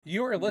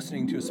You are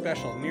listening to a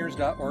special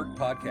NEARS.org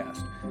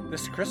podcast.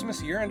 This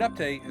Christmas year-end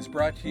update is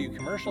brought to you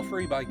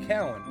commercial-free by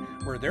Cowan,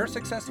 where their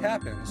success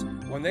happens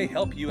when they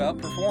help you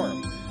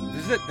outperform.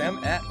 Visit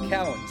them at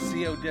Cowan,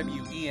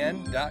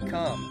 COWEN.com.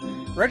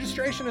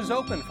 Registration is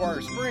open for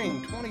our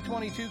Spring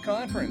 2022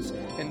 conference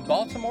in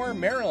Baltimore,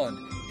 Maryland,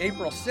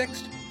 April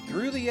 6th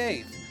through the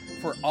 8th.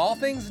 For all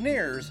things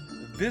NEARS,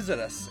 visit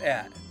us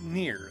at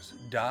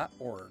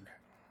NEARS.org.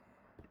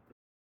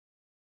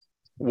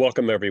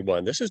 Welcome,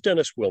 everyone. This is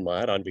Dennis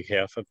Wilmot on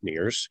behalf of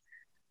NEARS.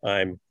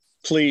 I'm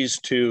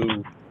pleased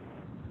to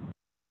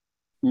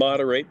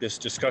moderate this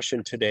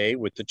discussion today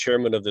with the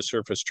chairman of the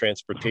Surface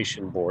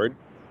Transportation Board,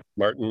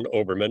 Martin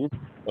Oberman.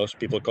 Most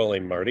people call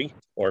him Marty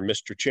or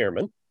Mr.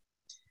 Chairman.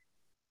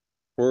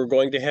 We're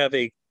going to have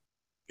a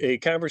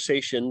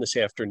conversation this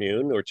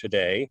afternoon or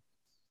today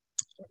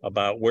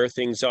about where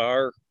things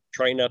are,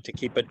 trying not to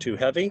keep it too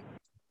heavy,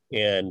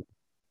 and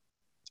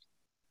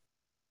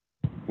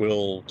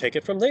we'll take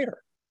it from there.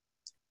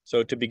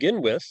 So to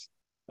begin with,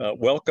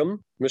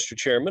 welcome, Mr.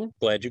 Chairman.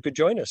 Glad you could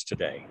join us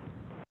today.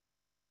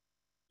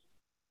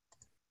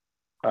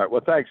 All right.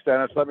 Well, thanks,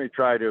 Dennis. Let me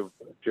try to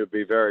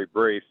be very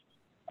brief.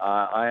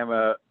 I am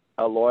a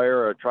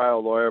lawyer, a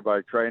trial lawyer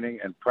by training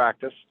and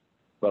practice,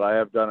 but I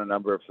have done a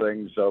number of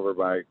things over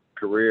my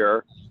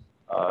career.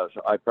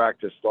 So I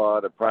practiced law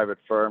at a private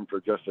firm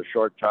for just a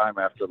short time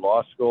after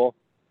law school,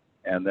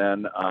 and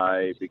then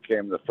I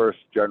became the first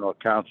general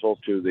counsel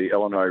to the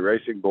Illinois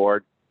Racing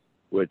Board,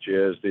 which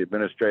is the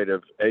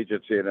administrative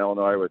agency in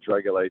Illinois which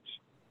regulates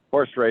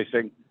horse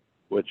racing,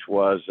 which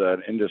was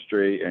an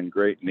industry in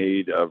great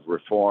need of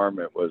reform.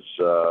 It was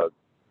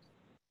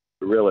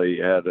really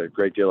had a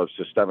great deal of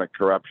systemic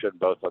corruption,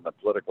 both on the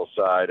political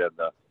side and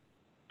the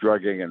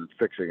drugging and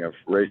fixing of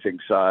racing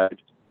side.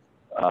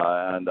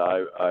 And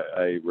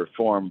a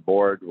reform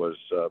board was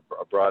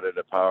brought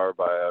into power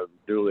by a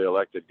newly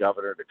elected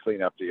governor to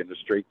clean up the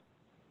industry.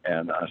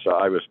 And so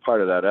I was part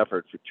of that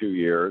effort for 2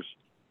 years.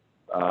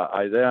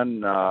 I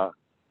then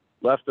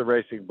left the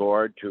racing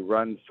board to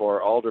run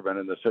for alderman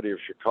in the city of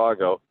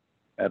Chicago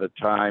at a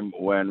time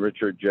when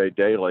Richard J.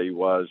 Daley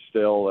was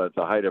still at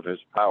the height of his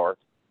power.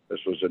 This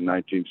was in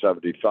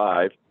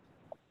 1975.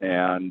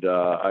 And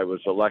I was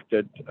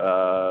elected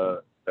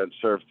and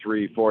served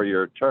 3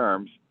 4-year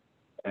terms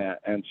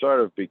and sort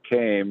of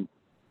became,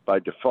 by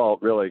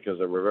default, really, because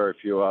there were very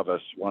few of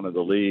us, one of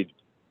the lead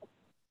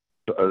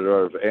sort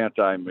of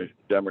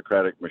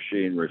anti-democratic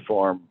machine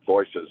reform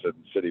voices in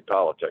city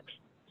politics.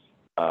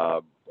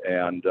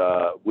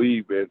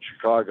 We in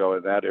Chicago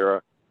in that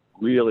era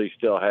really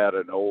still had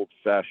an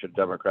old-fashioned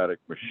democratic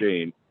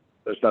machine.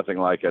 There's nothing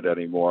like it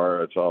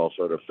anymore. It's all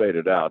sort of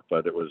faded out,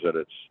 but it was at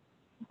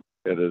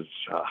its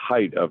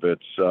height of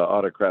its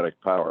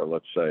autocratic power,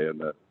 let's say, in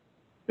the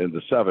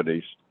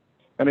 70s.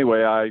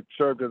 Anyway, I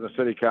served in the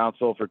city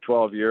council for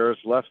 12 years,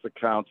 left the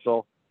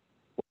council,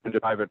 went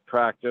into private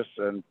practice,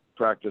 and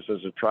practiced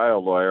as a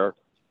trial lawyer,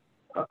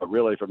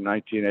 really from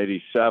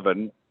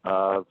 1987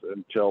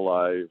 until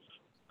I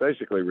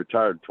basically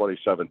retired in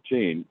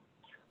 2017.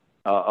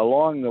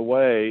 Along the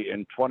way,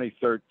 in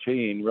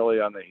 2013, really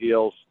on the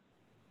heels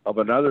of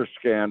another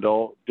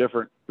scandal,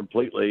 different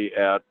completely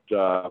at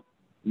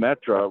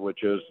Metra,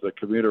 which is the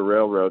commuter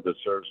railroad that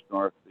serves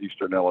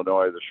northeastern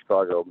Illinois, the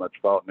Chicago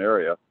metropolitan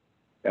area,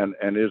 and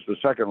is the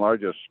second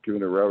largest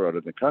commuter railroad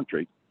in the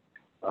country.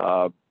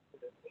 And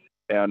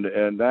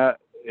that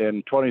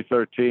in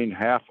 2013,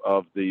 half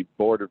of the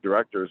board of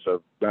directors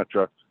of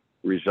Metra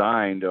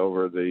resigned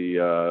over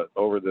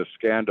this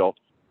scandal.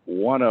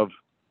 One of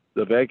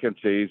the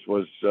vacancies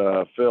was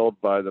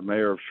filled by the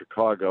mayor of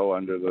Chicago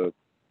under the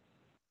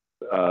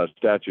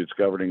statutes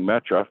governing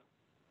Metra,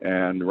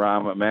 and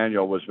Rahm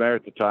Emanuel was mayor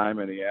at the time,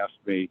 and he asked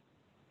me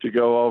to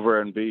go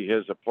over and be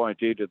his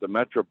appointee to the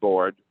Metra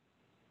board.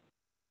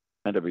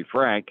 And to be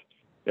frank,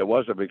 it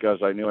wasn't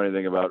because I knew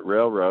anything about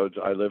railroads.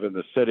 I live in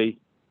the city,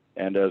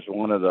 and as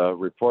one of the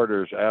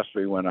reporters asked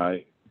me when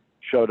I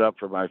showed up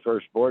for my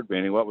first board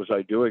meeting, what was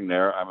I doing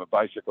there? I'm a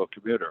bicycle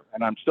commuter,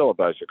 and I'm still a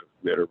bicycle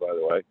commuter, by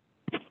the way.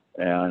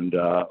 And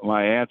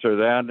my answer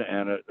then,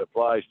 and it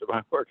applies to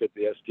my work at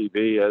the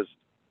STB, is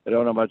I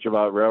don't know much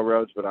about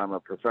railroads, but I'm a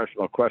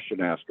professional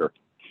question asker.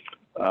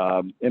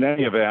 In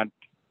any event,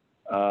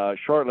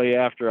 shortly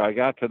after I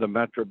got to the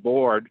Metra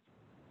board,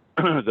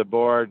 the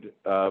board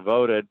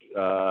voted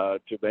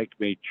to make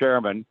me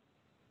chairman.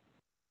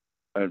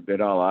 And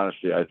in all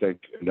honesty, I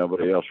think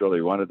nobody else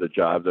really wanted the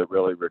job. That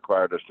really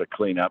required us to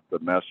clean up the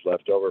mess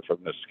left over from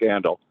this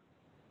scandal.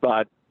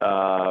 But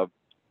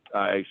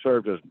I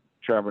served as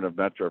chairman of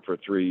Metra for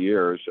 3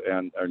 years,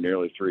 or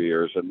nearly 3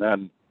 years, and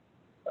then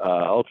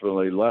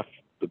ultimately left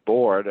the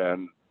board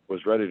and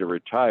was ready to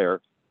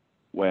retire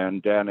when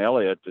Dan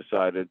Elliott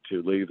decided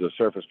to leave the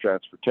Surface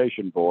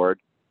Transportation Board.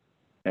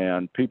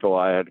 And people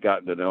I had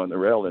gotten to know in the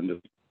rail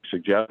industry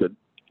suggested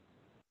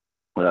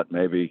that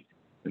maybe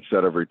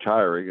instead of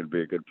retiring, it'd be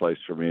a good place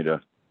for me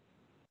to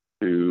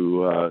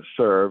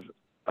serve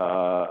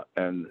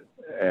and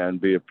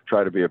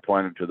try to be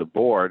appointed to the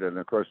board. And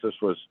of course, this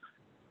was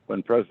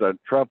when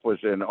President Trump was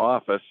in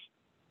office,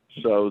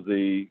 so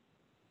the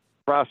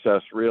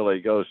process really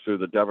goes through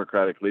the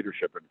Democratic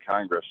leadership in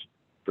Congress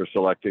for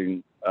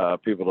selecting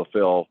people to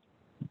fill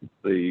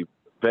the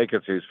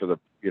vacancies for the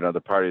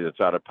party that's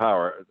out of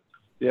power.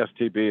 The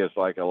STB is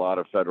like a lot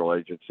of federal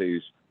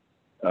agencies.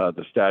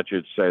 The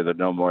statutes say that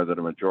no more than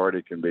a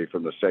majority can be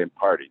from the same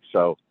party.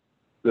 So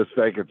this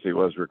vacancy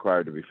was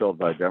required to be filled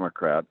by a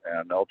Democrat,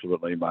 and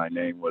ultimately my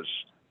name was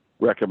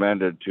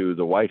recommended to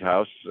the White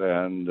House,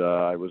 and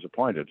I was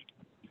appointed.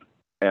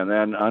 And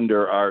then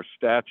under our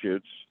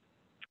statutes,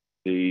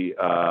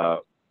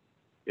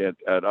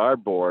 at our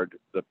board,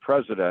 the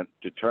president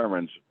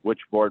determines which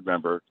board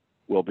member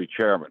will be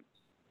chairman.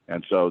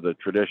 And so the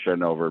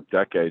tradition over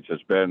decades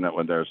has been that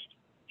when there's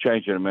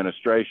change in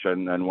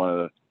administration, then one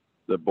of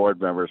the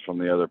board members from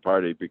the other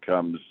party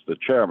becomes the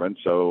chairman.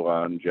 So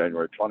on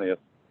January 20th,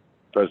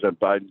 President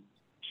Biden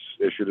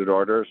issued an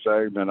order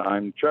saying that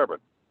I'm chairman.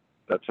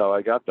 That's how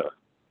I got there.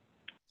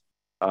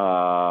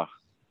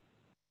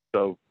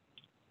 So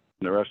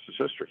the rest is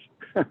history,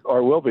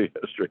 or will be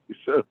history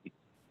soon.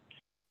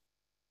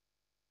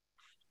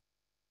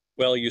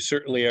 Well, you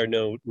certainly are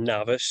no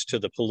novice to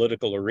the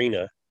political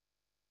arena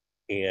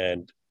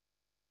and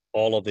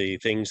all of the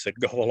things that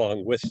go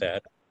along with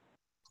that,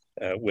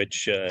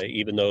 which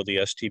even though the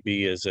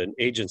STB is an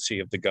agency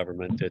of the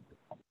government,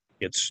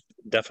 it's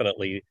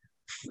definitely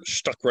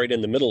stuck right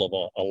in the middle of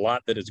a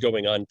lot that is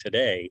going on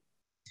today.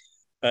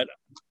 But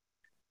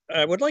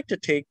I would like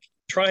to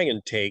try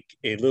and take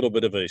a little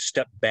bit of a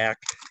step back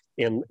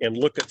and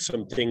look at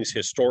some things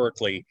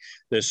historically.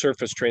 The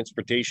Surface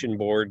Transportation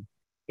Board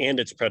and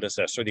its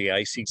predecessor, the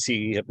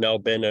ICC, have now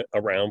been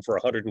around for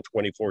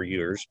 124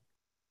 years.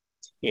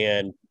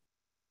 And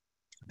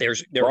there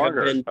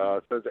longer, have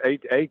been since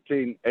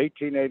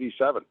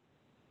 1887.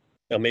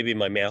 Now maybe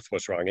my math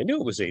was wrong. I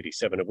knew it was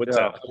 87. It was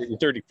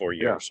 134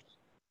 years.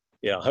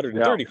 Yeah,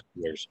 134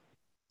 years.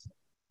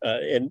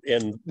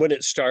 And when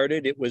it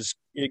started, it was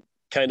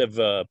kind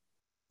of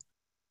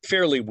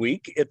fairly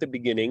weak at the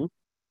beginning.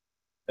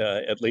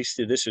 At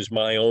least this is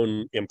my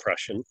own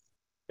impression.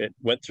 It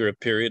went through a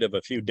period of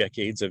a few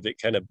decades of it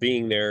kind of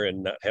being there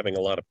and not having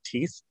a lot of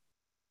teeth.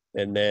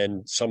 And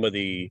then some of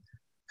the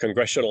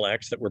congressional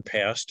acts that were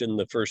passed in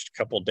the first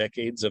couple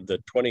decades of the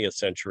 20th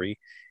century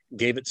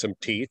gave it some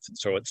teeth.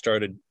 So it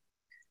started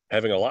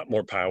having a lot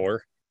more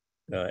power,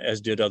 as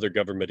did other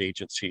government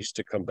agencies,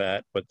 to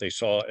combat what they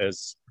saw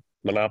as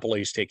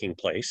monopolies taking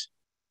place.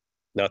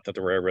 Not that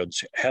the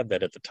railroads had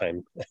that at the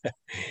time,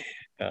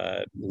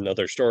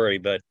 another story,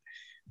 but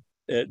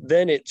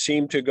then it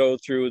seemed to go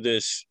through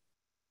this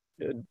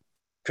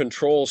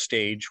control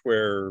stage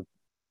where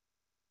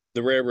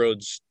the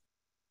railroads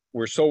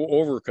were so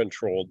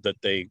over-controlled that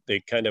they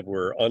kind of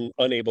were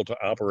unable to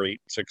operate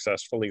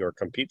successfully or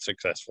compete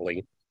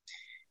successfully.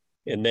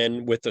 And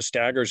then with the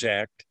Staggers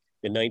Act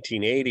in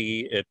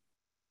 1980, it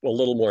a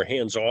little more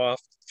hands-off,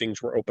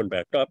 things were opened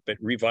back up, it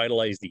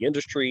revitalized the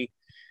industry.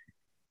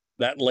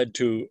 That led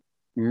to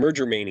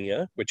merger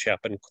mania, which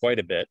happened quite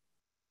a bit.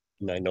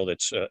 And I know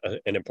that's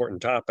an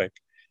important topic.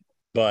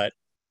 But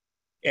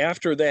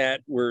after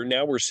that,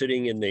 we're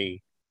sitting in the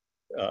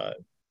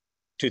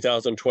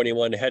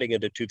 2021 heading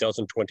into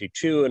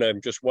 2022. And I'm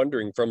just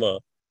wondering from a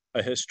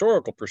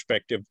historical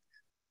perspective,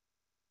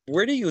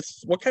 what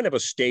kind of a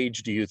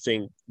stage do you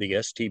think the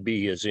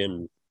STB is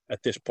in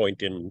at this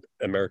point in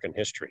American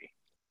history?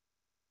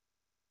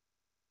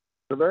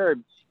 It's a very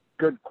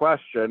good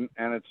question,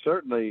 and it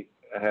certainly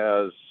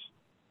has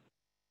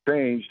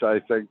changed, I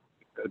think,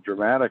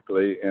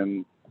 dramatically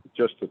in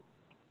just the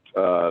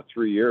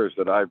 3 years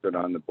that I've been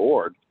on the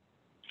board.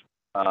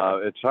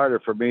 It's harder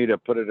for me to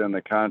put it in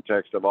the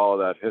context of all of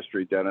that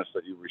history, Dennis,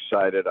 that you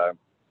recited. I'm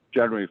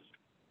generally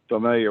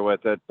familiar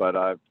with it, but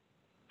I'm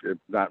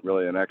not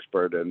really an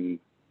expert in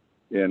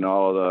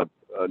all of the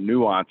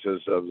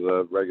nuances of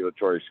the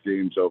regulatory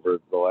schemes over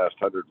the last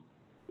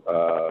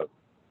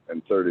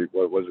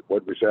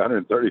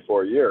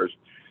 134 years.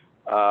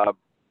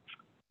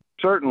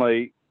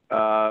 Certainly,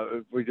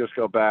 if we just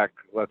go back,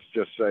 let's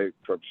just say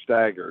from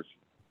Staggers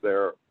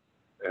there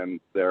and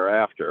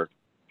thereafter,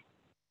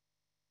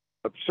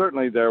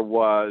 certainly there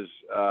was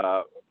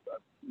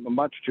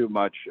much too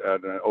much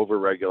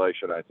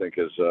over-regulation, I think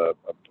is a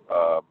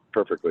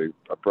perfectly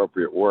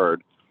appropriate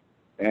word.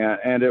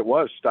 And it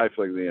was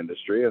stifling the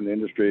industry, and the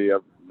industry,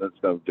 there's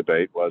no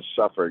debate, was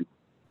suffering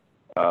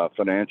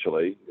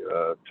financially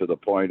to the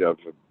point of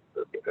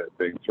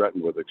being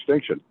threatened with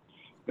extinction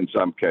in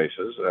some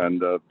cases.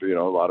 And, a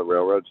lot of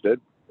railroads did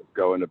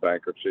go into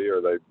bankruptcy,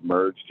 or they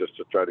merged just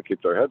to try to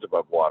keep their heads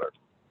above water.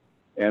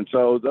 And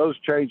so those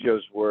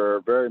changes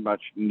were very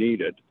much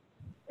needed.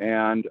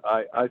 And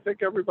I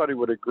think everybody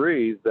would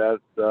agree that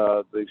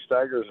the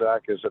Staggers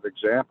Act is an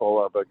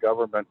example of a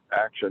government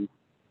action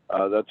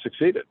that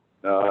succeeded.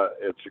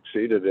 It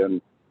succeeded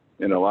in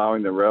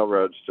allowing the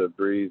railroads to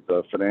breathe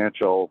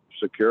financial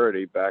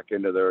security back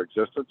into their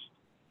existence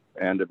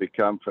and to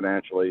become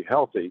financially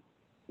healthy,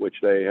 which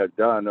they had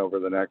done over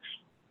the next,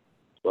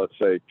 let's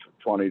say,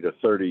 20 to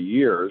 30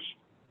 years,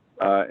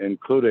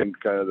 including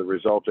kind of the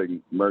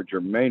resulting merger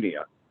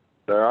mania.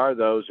 There are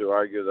those who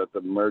argue that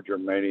the merger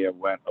mania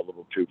went a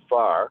little too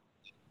far.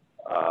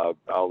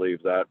 I'll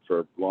leave that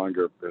for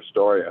longer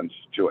historians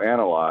to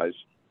analyze.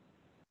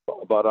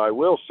 But I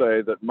will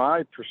say that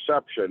my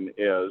perception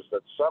is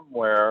that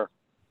somewhere,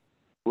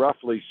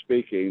 roughly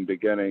speaking,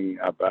 beginning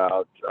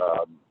about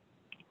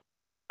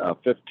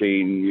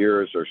 15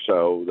 years or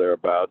so,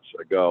 thereabouts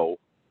ago,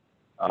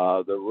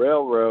 the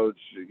railroads,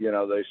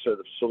 they sort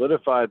of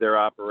solidified their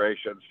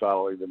operations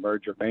following the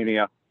merger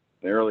mania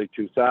in the early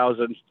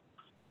 2000s.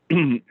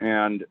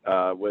 And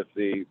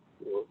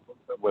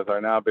with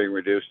our now being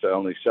reduced to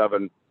only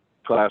 7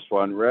 Class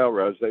 1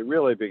 railroads, they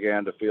really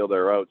began to feel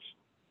their oats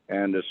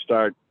and to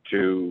start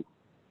to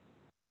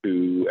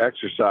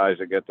exercise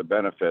and get the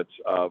benefits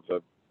of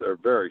their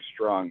very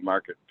strong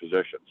market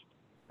positions.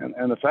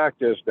 And the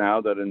fact is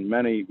now that in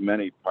many,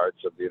 many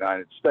parts of the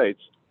United States,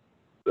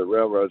 the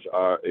railroads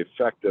are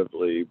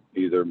effectively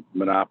either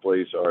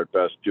monopolies or at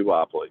best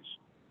duopolies.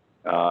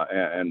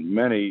 And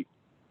many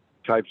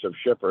types of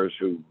shippers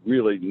who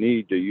really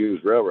need to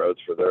use railroads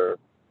for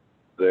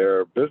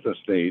their business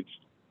needs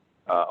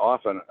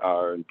often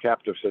are in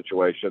captive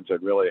situations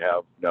and really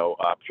have no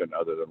option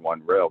other than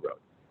one railroad.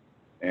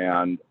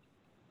 And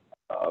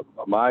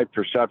my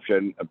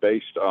perception,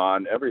 based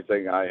on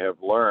everything I have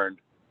learned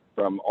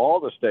from all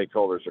the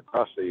stakeholders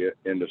across the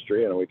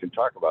industry, and we can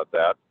talk about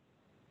that,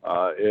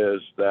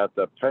 is that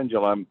the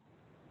pendulum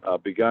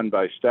begun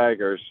by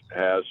Staggers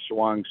has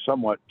swung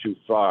somewhat too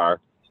far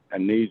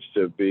and needs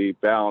to be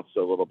balanced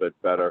a little bit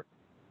better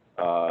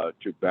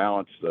to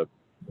balance the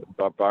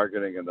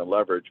bargaining and the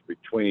leverage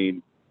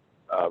between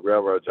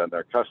railroads and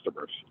their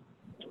customers.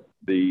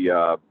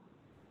 The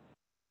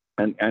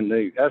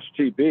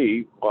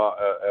STB,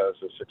 as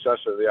a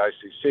successor of the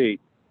ICC,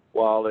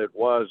 while it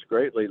was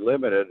greatly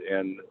limited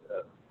in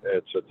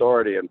its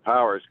authority and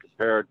powers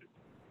compared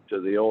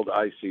to the old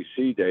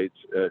ICC dates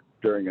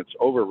during its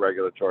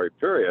over-regulatory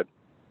period,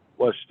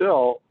 was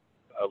still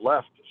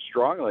left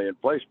strongly in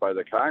place by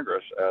the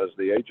Congress as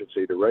the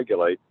agency to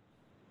regulate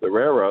the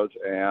railroads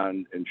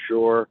and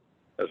ensure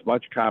as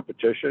much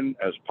competition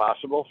as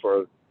possible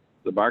for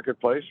the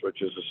marketplace,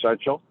 which is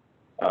essential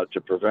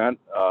to prevent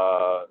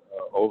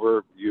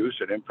overuse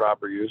and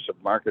improper use of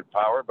market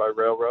power by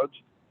railroads,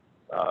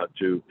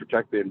 to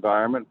protect the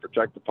environment,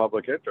 protect the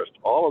public interest.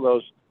 All of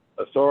those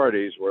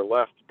authorities were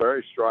left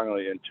very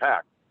strongly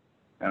intact.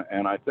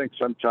 And I think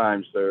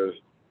sometimes there's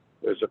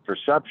a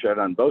perception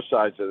on both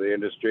sides of the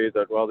industry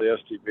that, well, the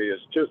STB is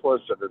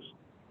toothless and it's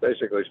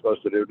basically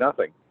supposed to do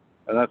nothing.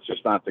 And that's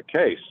just not the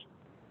case.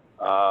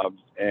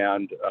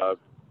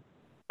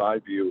 My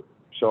view,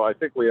 so I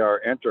think we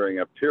are entering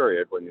a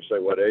period, when you say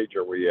what age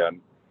are we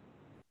in,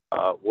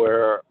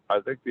 where I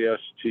think the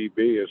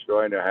STB is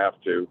going to have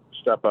to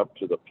step up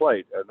to the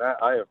plate. And that,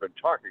 I have been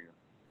talking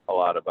a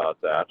lot about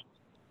that.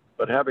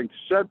 But having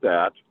said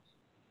that,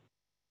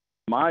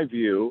 my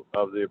view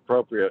of the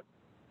appropriate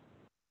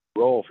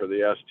role for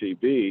the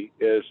STB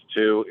is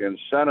to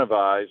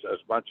incentivize as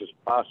much as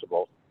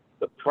possible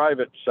the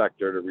private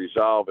sector to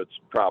resolve its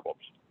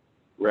problems,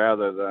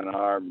 rather than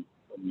our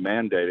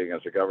mandating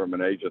as a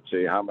government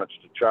agency how much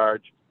to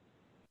charge,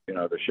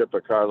 to ship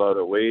a carload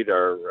of wheat,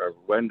 or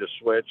when to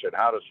switch and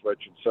how to switch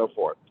and so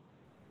forth.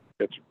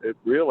 It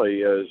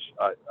really is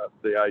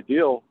the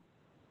ideal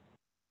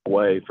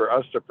way for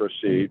us to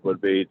proceed would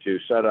be to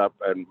set up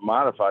and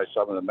modify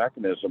some of the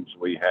mechanisms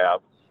we have,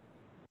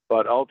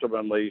 but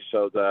ultimately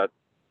so that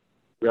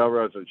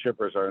railroads and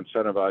shippers are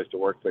incentivized to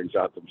work things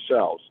out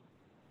themselves.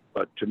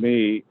 But to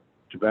me,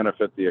 to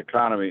benefit the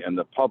economy and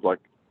the public,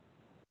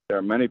 there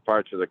are many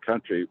parts of the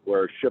country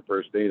where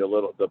shippers need a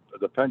little,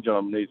 the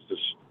pendulum needs to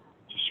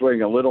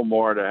swing a little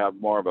more to have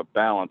more of a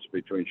balance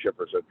between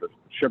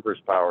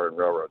shippers' power and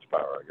railroads'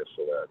 power, I guess,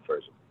 so that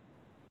phrase it.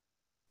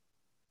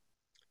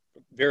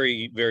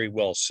 Very, very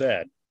well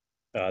said.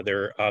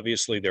 There's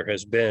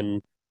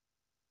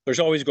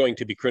always going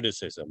to be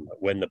criticism.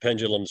 When the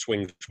pendulum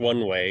swings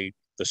one way,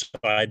 the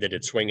side that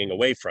it's swinging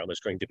away from is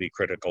going to be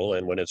critical.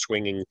 And when it's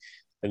swinging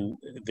in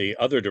the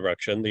other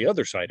direction, the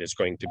other side is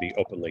going to be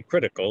openly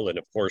critical. And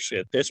of course,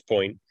 at this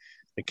point,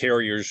 the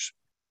carriers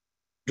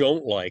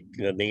don't like,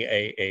 and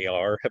the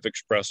AAR have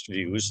expressed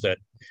views that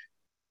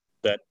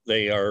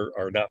they are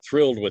not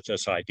thrilled with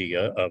this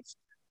idea of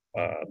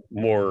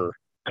more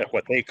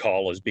what they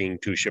call as being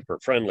too shipper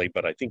friendly.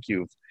 But I think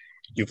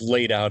you've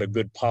laid out a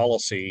good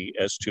policy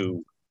as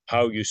to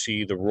how you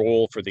see the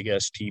role for the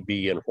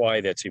STB and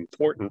why that's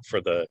important for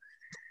the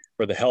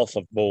health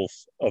of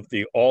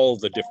all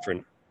the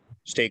different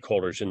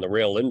stakeholders in the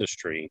rail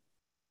industry.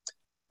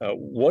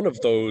 One of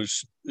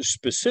those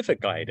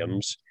specific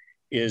items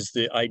is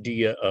the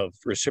idea of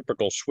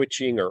reciprocal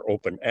switching or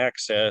open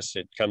access.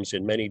 It comes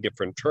in many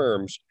different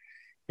terms.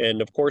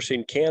 And of course,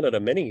 in Canada,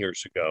 many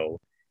years ago,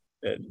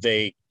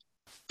 they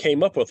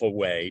came up with a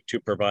way to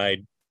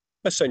provide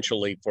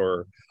essentially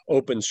for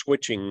open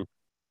switching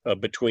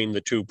between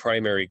the two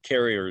primary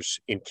carriers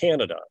in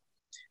Canada.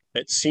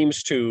 It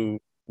seems to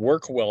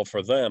work well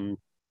for them.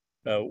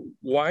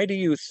 Why do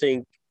you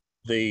think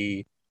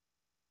the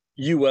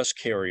U.S.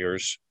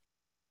 carriers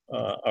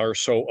are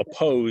so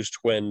opposed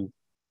when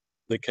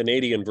the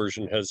Canadian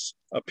version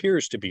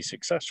appears to be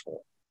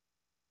successful?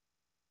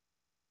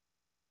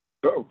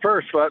 So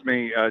first, let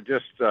me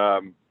just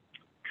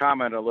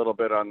comment a little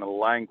bit on the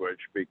language,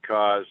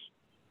 because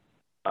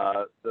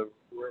the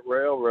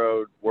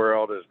railroad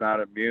world is not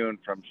immune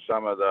from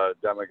some of the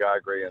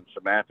demagoguery and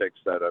semantics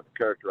that are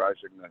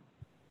characterizing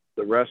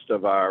the rest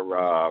of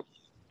our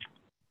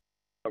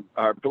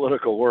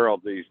political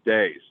world these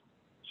days.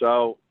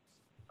 So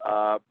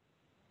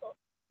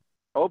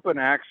open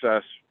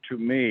access to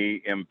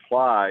me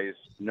implies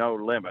no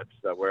limits,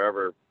 that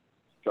wherever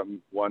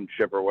one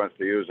shipper wants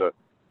to use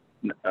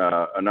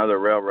another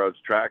railroad's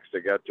tracks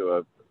to get to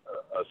a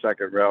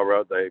second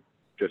railroad, they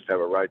just have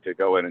a right to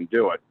go in and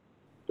do it.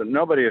 So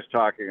nobody is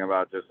talking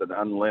about just an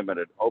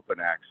unlimited open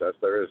access.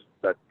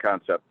 That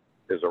concept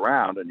is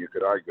around, and you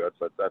could argue it,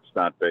 but that's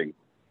not being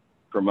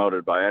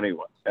promoted by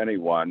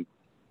anyone.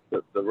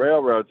 The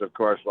railroads, of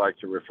course, like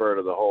to refer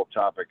to the whole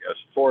topic as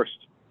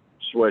forced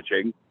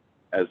switching,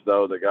 as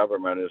though the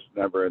government is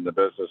never in the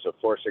business of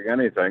forcing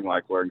anything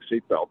like wearing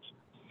seatbelts.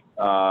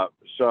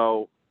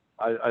 So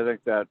I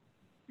think that,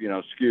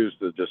 skews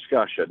the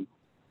discussion.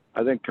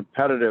 I think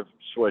competitive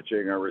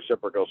switching or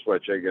reciprocal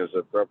switching is an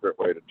appropriate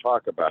way to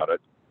talk about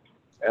it.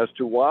 As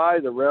to why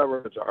the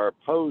railroads are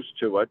opposed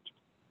to it,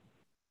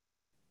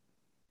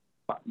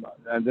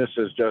 and this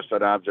is just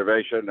an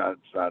observation,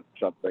 it's not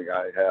something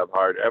I have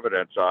hard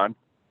evidence on,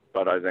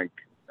 but I think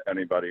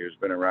anybody who's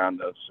been around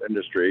this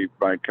industry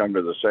might come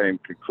to the same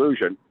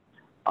conclusion.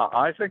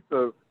 I think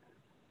the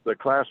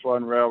Class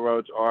 1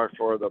 railroads are,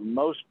 for the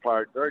most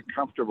part, very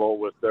comfortable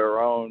with their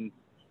own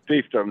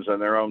fiefdoms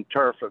and their own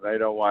turf, and they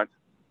don't want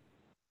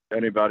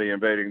anybody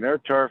invading their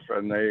turf,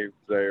 and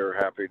they are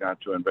happy not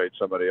to invade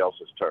somebody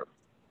else's turf.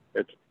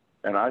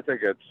 And I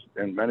think it's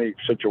in many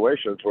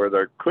situations where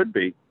there could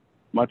be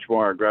much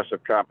more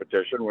aggressive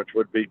competition, which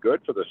would be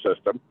good for the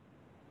system.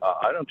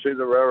 I don't see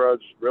the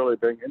railroads really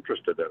being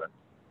interested in it.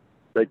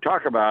 They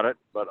talk about it,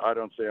 but I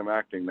don't see them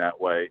acting that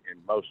way in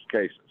most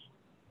cases.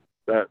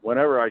 That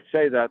whenever I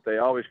say that, they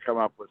always come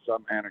up with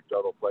some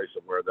anecdotal place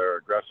of where they're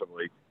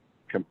aggressively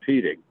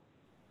competing.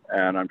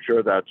 And I'm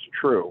sure that's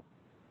true.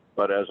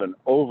 But as an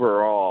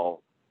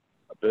overall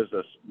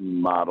business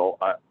model,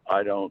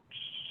 I don't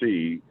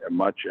see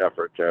much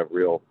effort to have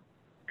real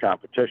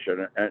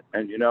competition.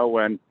 And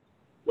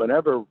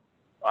whenever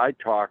I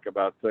talk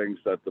about things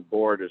that the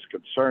board is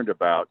concerned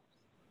about,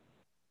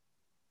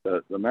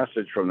 the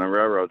message from the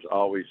railroads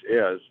always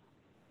is,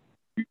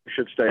 you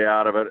should stay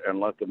out of it and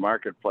let the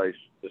marketplace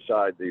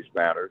decide these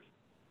matters.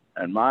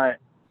 And my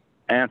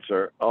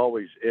answer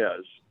always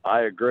is,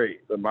 I agree,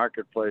 the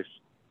marketplace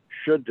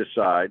should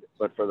decide,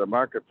 but for the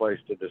marketplace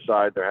to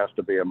decide, there has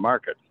to be a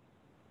market.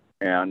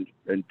 And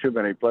in too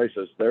many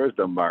places, there is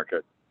no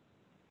market.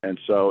 And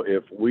so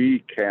if we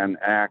can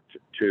act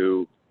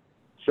to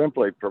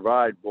simply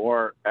provide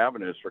more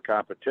avenues for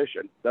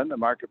competition, then the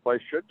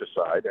marketplace should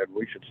decide, and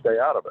we should stay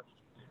out of it.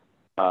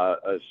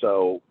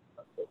 So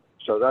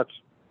that's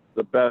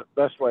the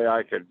best way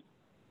I can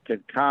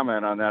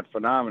comment on that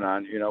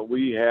phenomenon.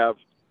 We have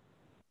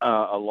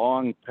a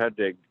long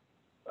pending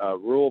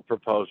rule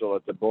proposal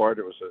at the board.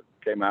 It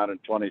came out in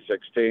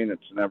 2016.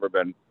 It's never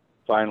been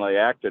finally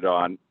acted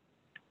on.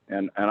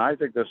 And I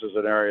think this is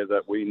an area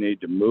that we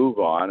need to move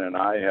on. And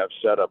I have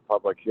set a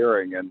public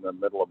hearing in the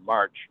middle of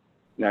March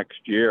next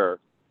year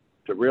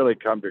to really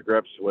come to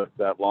grips with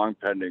that long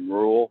pending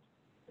rule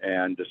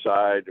and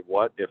decide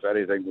what, if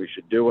anything, we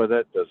should do with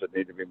it. Does it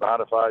need to be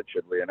modified?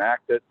 Should we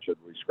enact it? Should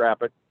we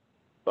scrap it?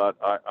 But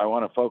I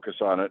want to focus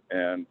on it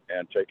and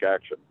take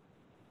action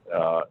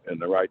in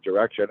the right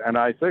direction. And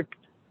I think,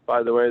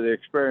 by the way, the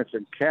experience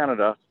in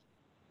Canada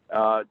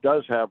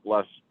does have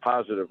less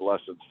positive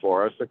lessons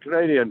for us. The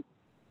Canadian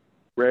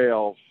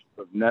rail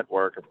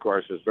network, of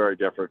course, is very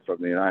different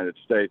from the United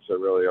States. There are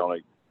really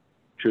only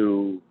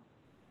two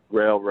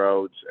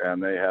railroads,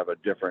 and they have a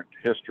different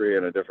history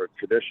and a different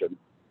tradition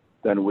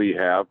than we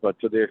have. But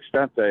to the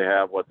extent they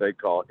have what they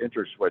call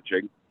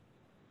interswitching,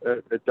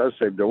 it does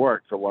seem to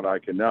work from what I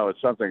can know. It's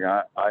something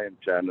I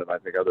intend, and I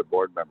think other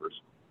board members,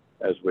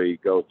 as we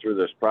go through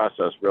this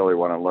process, really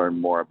want to learn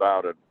more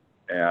about it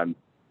and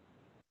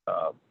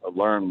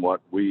learn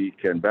what we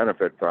can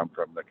benefit from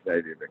the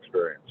Canadian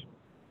experience.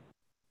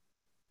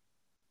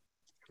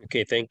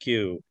 Okay, thank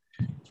you.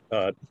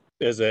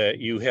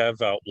 You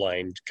have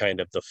outlined kind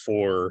of the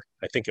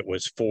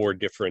four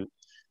different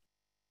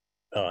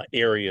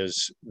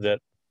areas that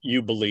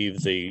you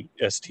believe the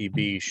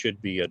STB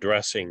should be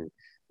addressing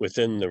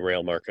within the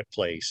rail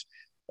marketplace.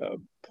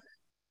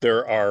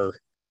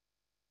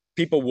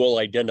 People will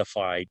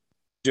identify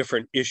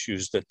different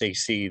issues that they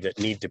see that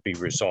need to be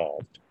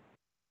resolved.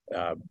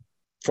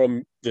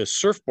 From the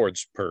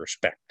surfboard's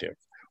perspective,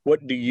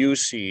 what do you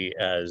see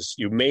as,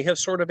 you may have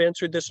sort of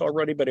answered this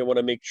already, but I want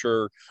to make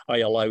sure I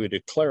allow you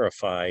to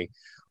clarify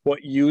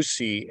what you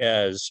see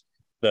as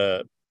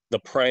the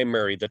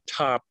primary, the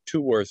top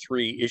 2 or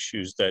 3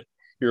 issues that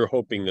you're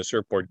hoping the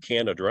surfboard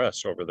can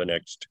address over the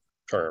next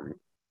term.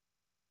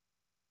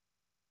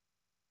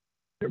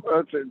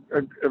 Well,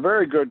 it's a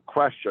very good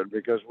question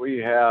because we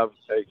have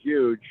a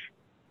huge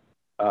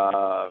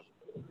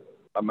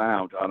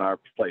amount on our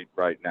plate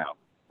right now.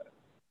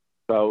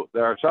 So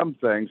there are some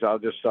things I'll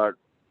just start.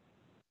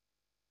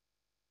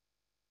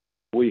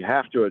 We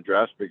have to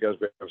address because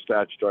we have a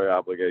statutory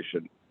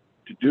obligation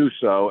to do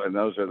so, and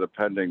those are the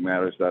pending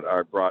matters that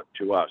are brought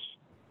to us.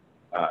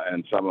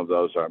 And some of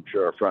those, I'm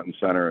sure, are front and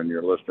center in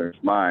your listeners'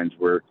 minds,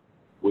 where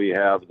we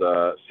have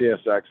the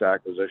CSX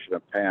acquisition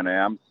of Pan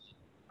Am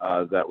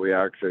that we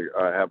actually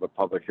have a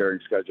public hearing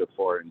scheduled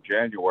for in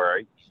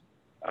January.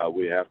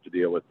 We have to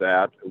deal with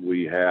that.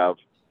 We have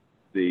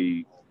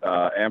the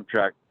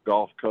Amtrak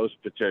Gulf Coast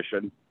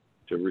petition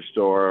to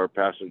restore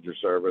passenger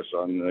service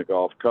on the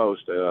Gulf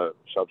Coast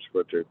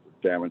subsequent to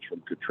damage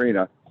from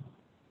Katrina.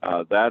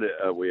 That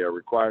we are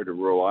required to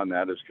rule on.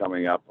 That is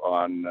coming up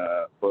on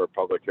for a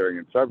public hearing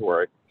in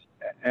February.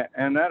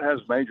 And that has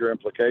major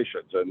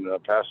implications. And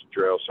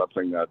passenger rail is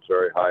something that's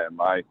very high on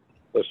my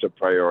list of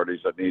priorities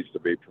that needs to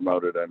be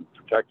promoted and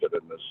protected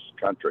in this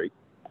country.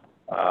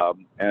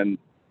 And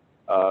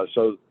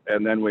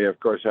then we, of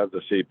course, have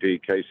the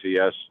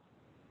CP-KCS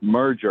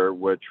merger,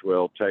 which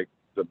will take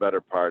the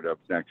better part of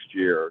next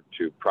year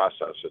to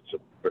process.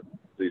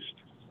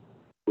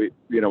 We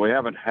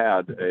haven't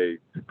had a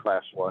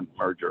Class 1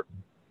 merger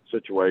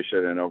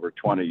situation in over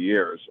 20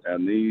 years,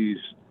 and these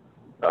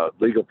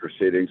legal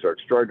proceedings are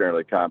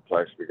extraordinarily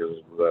complex because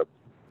of the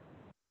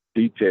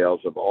details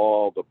of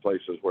all the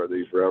places where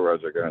these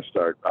railroads are going to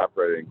start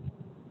operating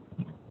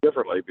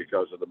differently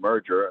because of the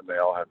merger, and they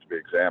all have to be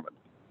examined.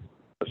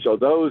 So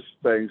those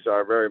things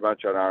are very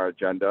much on our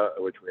agenda,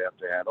 which we have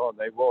to handle, and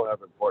they will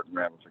have important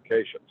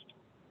ramifications.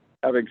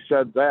 Having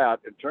said that,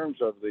 in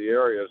terms of the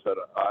areas that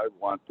I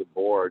want the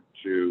board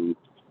to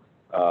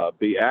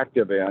be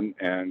active in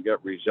and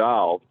get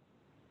resolved,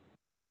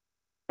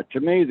 to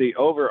me, the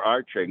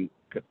overarching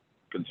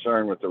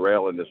concern with the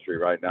rail industry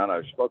right now, and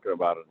I've spoken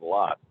about it a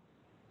lot,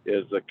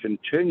 is the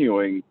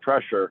continuing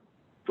pressure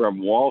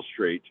from Wall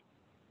Street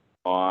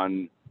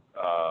on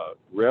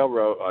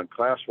railroad, on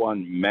Class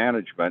 1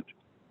 management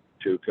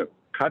to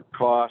cut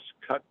costs,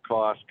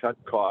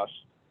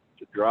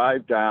 to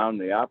drive down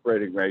the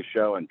operating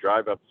ratio and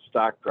drive up the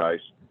stock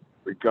price,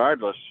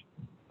 regardless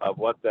of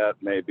what that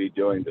may be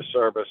doing to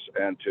service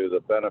and to the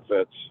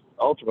benefits,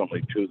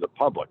 ultimately to the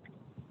public,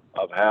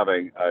 of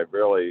having a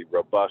really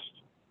robust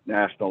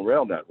national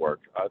rail network.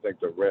 I think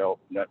the rail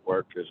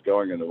network is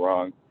going in the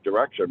wrong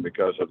direction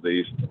because of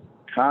these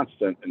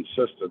constant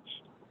insistence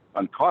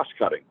on cost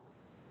cutting.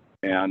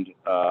 And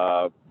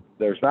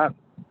there's not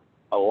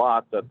a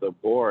lot that the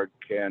board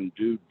can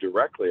do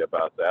directly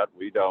about that.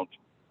 We don't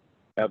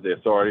have the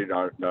authority,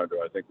 nor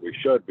do I think we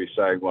should be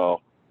saying,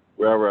 well,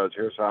 railroads,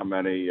 here's how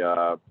many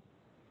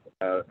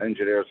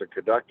engineers and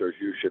conductors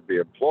you should be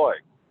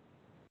employing.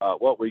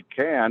 What we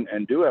can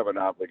and do have an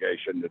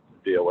obligation to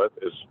deal with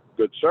is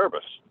good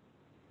service.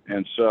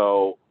 And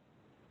so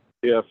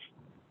if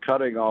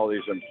cutting all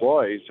these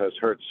employees has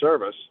hurt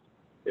service,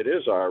 it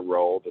is our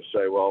role to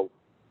say, well,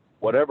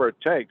 whatever it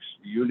takes,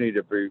 you need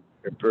to be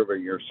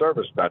improving your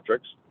service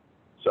metrics.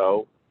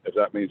 So if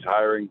that means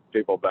hiring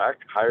people back,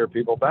 hire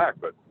people back,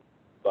 but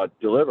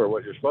deliver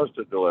what you're supposed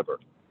to deliver.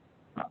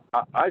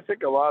 I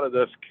think a lot of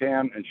this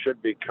can and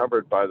should be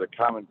covered by the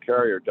common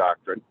carrier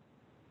doctrine.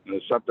 And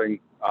it's something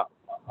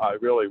I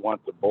really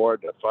want the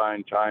board to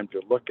find time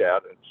to look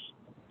at.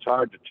 It's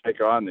hard to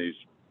take on these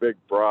big,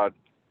 broad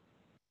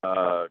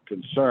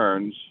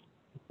concerns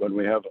when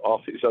we have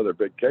all these other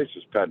big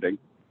cases pending.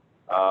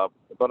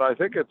 But I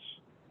think it's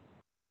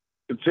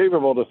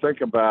conceivable to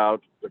think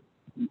about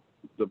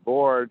the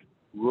board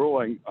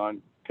ruling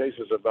on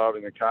cases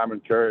involving the common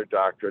carrier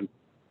doctrine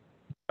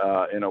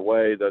in a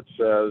way that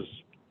says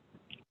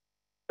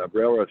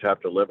railroads have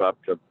to live up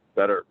to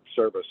better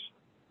service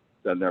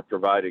than they're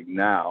providing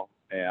now,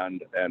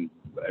 and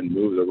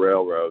move the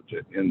railroads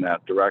in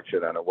that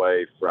direction and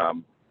away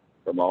from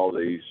all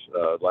these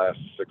last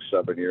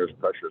 6-7 years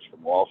pressures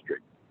from Wall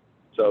Street.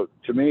 So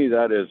to me,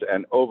 that is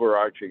an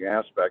overarching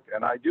aspect,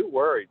 and I do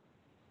worry,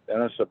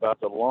 Dennis, about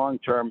the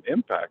long-term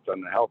impact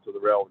on the health of the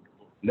rail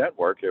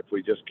network if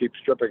we just keep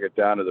stripping it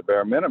down to the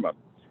bare minimum.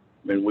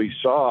 I mean, we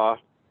saw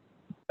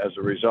as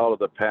a result of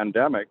the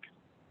pandemic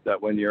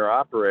that when you're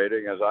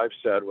operating, as I've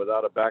said,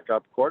 without a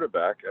backup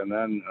quarterback, and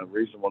then a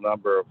reasonable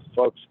number of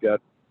folks get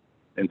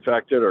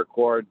infected or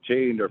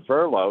quarantined or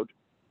furloughed,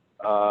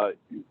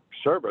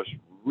 service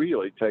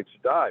really takes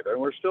a dive. And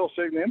we're still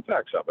seeing the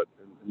impacts of it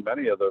in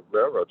many of the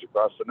railroads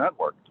across the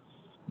network.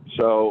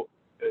 So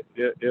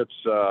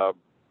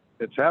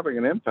it's having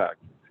an impact.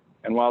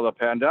 And while the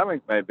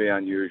pandemic may be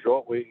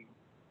unusual, we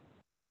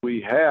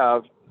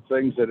have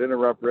things that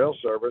interrupt rail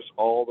service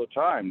all the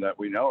time that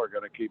we know are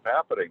going to keep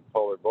happening.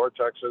 Polar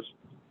vortexes,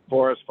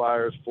 forest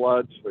fires,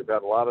 floods. We've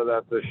had a lot of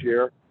that this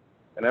year.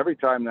 And every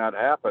time that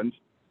happens,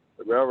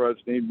 the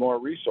railroads need more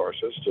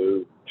resources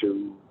to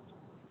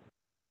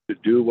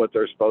do what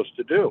they're supposed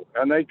to do.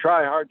 And they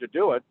try hard to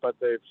do it, but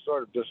they've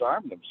sort of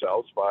disarmed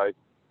themselves by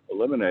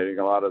eliminating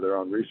a lot of their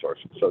own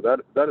resources. So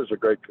that is a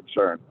great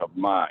concern of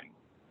mine.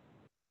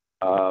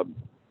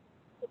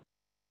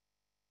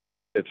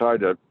 it's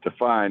hard to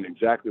define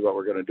exactly what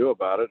we're going to do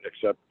about it,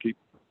 except keep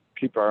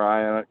our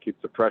eye on it,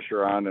 keep the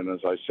pressure on, and as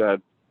I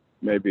said,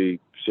 maybe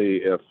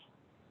see if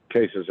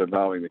cases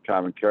involving the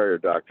common carrier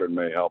doctrine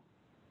may help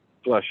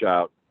flesh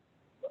out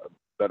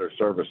better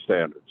service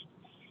standards.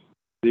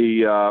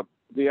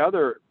 The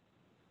other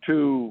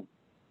two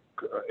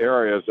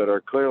areas that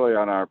are clearly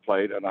on our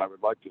plate, and I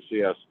would like to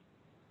see us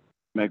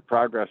make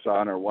progress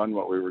on, are one,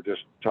 what we were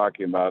just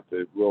talking about,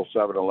 the Rule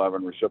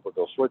 711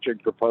 reciprocal switching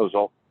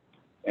proposal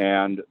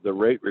and the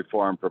rate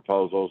reform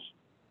proposals,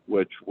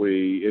 which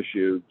we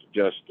issued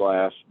just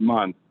last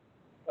month,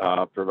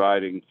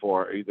 providing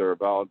for either a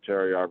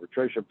voluntary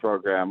arbitration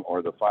program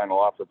or the final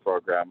offer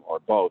program or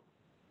both.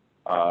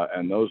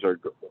 And those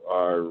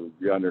are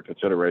under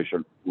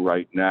consideration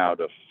right now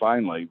to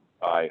finally,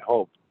 I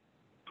hope,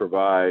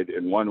 provide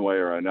in one way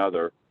or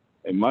another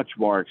a much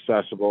more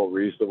accessible,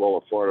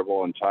 reasonable,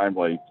 affordable, and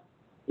timely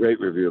rate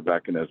review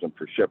mechanism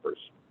for shippers.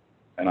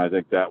 And I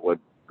think that would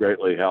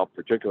greatly help,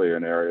 particularly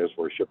in areas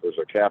where shippers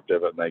are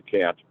captive and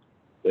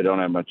they don't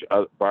have much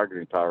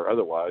bargaining power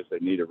otherwise. They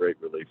need a rate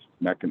relief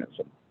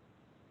mechanism.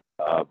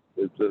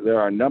 There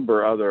are a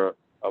number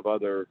of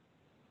other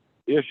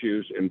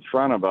issues in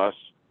front of us.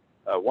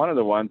 One of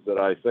the ones that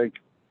I think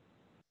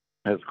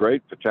has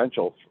great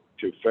potential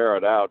to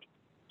ferret out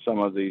some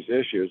of these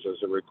issues is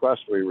a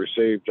request we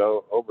received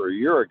over a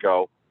year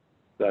ago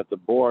that the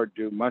board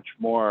do much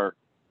more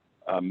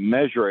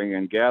measuring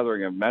and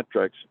gathering of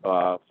metrics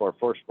for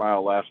first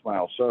mile, last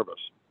mile service.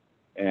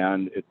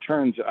 And it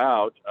turns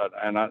out,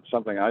 and that's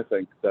something I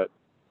think that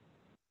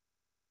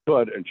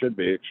could and should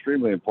be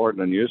extremely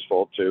important and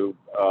useful to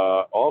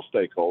all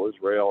stakeholders,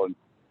 rail and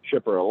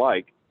shipper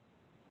alike.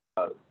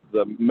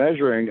 The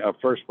measuring of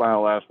first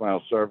mile, last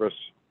mile service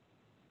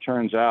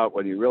turns out,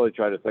 when you really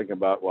try to think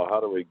about, well, how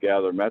do we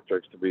gather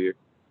metrics, to be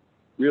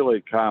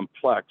really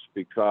complex,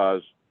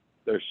 because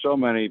there's so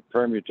many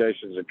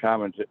permutations and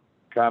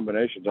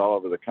combinations all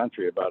over the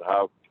country about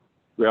how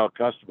rail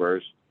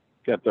customers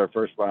get their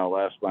first mile,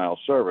 last mile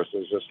service.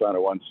 There's just not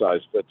a one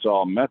size fits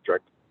all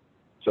metric.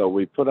 So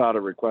we put out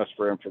a request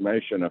for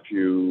information a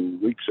few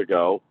weeks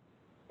ago,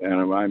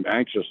 and I'm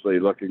anxiously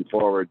looking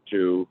forward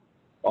to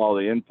all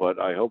the input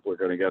I hope we're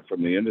going to get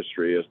from the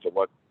industry as to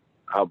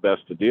how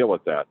best to deal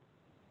with that.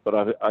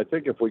 But I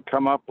think if we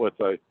come up with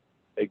a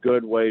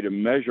good way to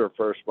measure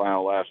first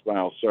mile, last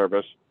mile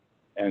service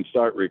and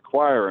start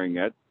requiring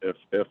it, if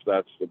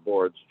that's the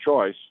board's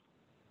choice,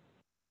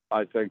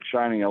 I think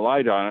shining a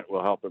light on it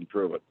will help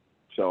improve it.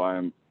 So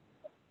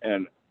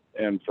and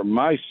from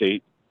my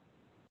seat,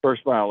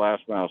 first mile,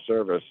 last mile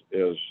service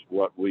is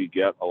what we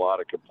get a lot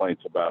of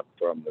complaints about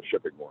from the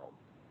shipping world.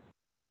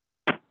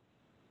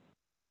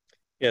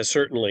 Yeah,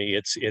 certainly.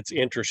 It's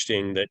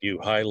interesting that you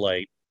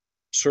highlight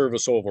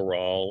service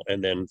overall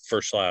and then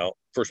first mile,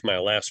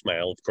 last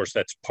mile. Of course,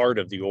 that's part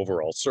of the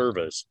overall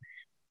service.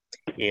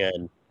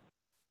 And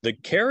the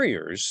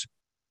carriers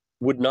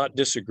would not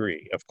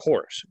disagree. Of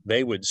course,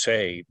 they would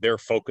say their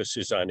focus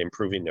is on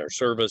improving their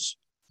service.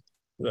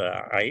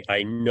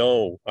 I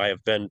know I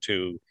have been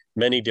to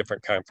many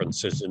different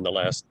conferences in the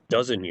last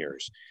dozen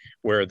years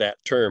where that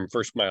term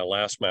first mile,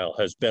 last mile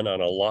has been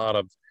on a lot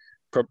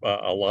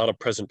of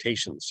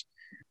presentations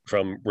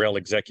from rail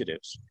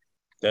executives,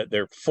 that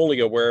they're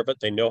fully aware of it.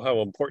 They know how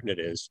important it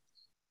is,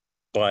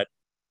 but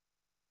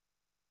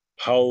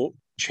how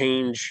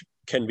change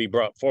can be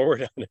brought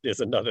forward on it is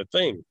another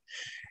thing.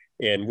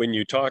 And when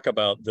you talk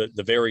about the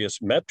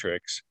various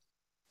metrics,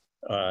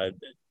 it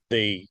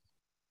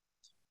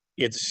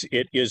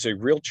is a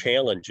real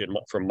challenge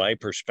from my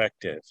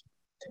perspective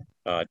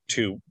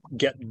to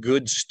get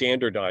good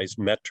standardized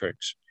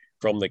metrics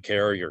from the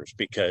carriers,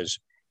 because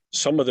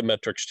some of the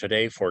metrics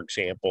today, for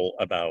example,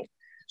 about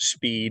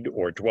speed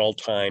or dwell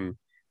time,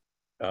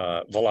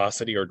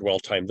 velocity or dwell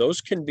time, those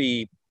can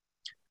be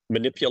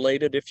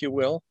manipulated, if you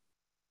will.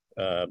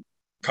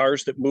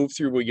 Cars that move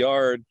through a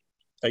yard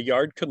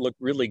can look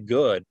really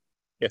good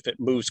if it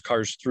moves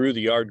cars through the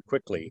yard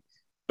quickly,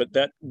 but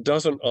that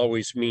doesn't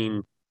always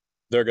mean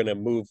they're going to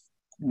move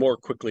more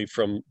quickly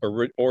from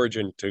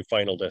origin to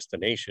final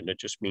destination. It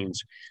just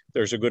means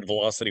there's a good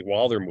velocity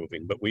while they're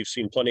moving. But we've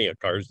seen plenty of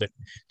cars that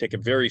take a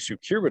very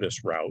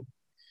circuitous route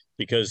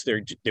because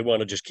they want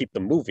to just keep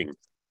them moving.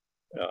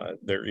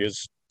 There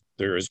is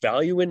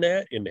value in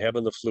that, in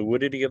having the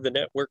fluidity of the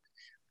network,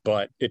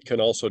 but it can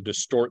also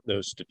distort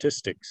those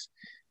statistics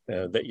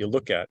that you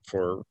look at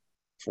for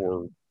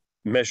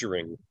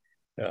measuring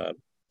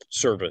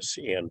service,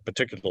 and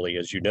particularly,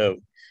 as you know,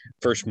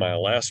 first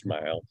mile, last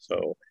mile.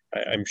 So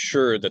I'm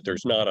sure that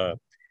there's not a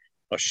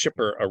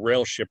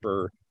rail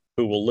shipper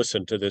who will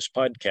listen to this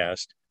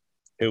podcast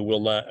who will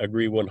not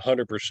agree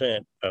 100%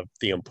 of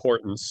the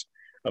importance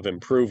of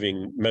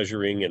improving,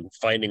 measuring, and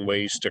finding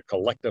ways to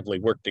collectively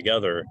work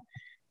together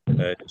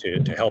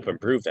to help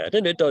improve that.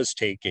 And it does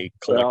take a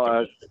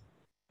collective.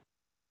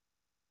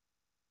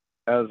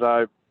 Well, as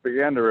I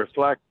began to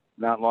reflect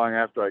not long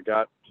after I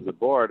got to the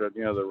board, and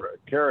the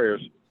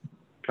carriers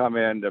come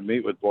in to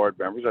meet with board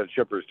members, and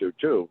shippers do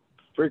too,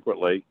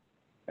 frequently,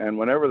 And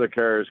whenever the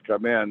carriers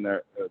come in,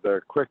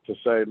 they're quick to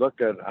say,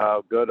 look at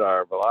how good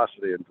our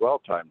velocity and dwell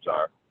times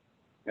are.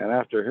 And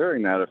after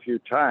hearing that a few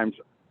times,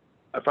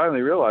 I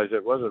finally realized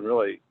it wasn't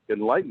really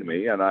enlightening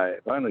me. And I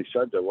finally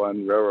said to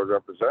one railroad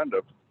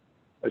representative,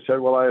 I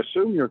said, well, I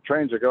assume your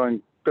trains are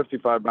going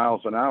 55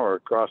 miles an hour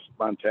across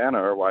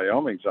Montana or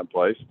Wyoming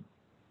someplace.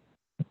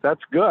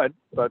 That's good,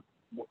 but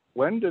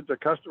when did the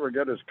customer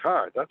get his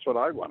car? That's what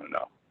I want to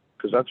know,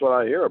 because that's what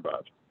I hear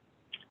about.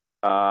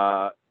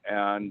 I've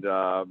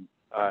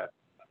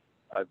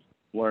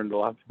learned a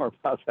lot more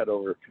about that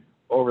over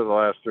the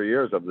last 3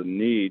 years of the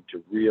need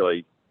to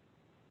really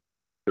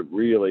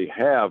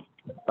have.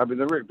 I mean,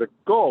 the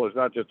goal is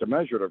not just to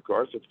measure it, of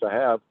course. It's to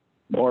have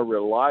more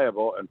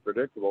reliable and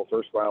predictable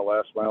first mile,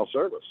 last mile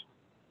service.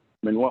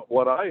 I mean,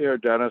 what I hear,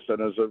 Dennis,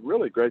 and is a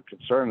really great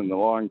concern in the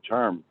long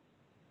term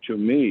to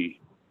me,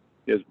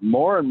 is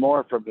more and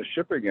more from the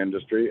shipping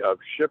industry of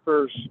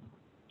shippers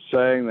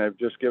saying they're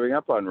just giving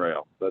up on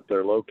rail, that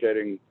they're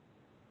locating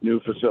new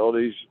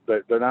facilities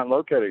that they're not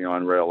locating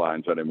on rail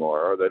lines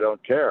anymore, or they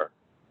don't care.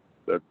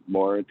 They're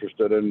more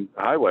interested in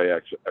highway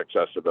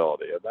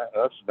accessibility. And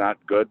that's not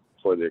good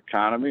for the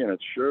economy, and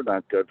it's sure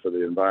not good for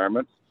the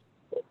environment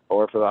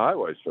or for the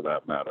highways for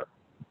that matter.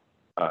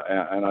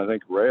 And I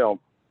think rail,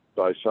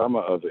 by some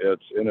of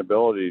its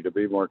inability to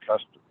be more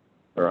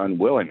or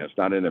unwillingness,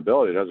 not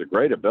inability, it has a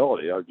great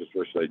ability. I just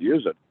wish they'd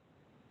use it.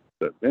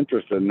 The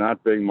interest in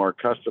not being more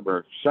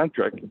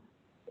customer-centric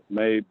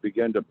may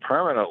begin to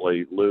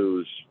permanently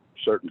lose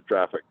certain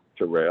traffic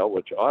to rail,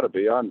 which ought to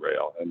be on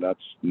rail, and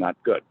that's not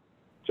good.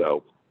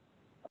 So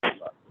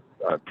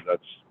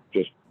that's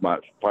just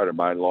part of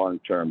my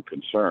long-term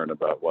concern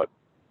about what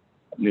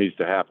needs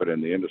to happen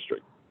in the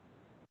industry.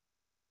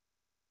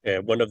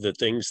 And one of the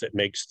things that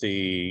makes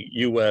the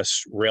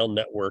U.S. rail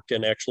network,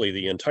 and actually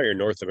the entire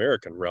North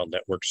American rail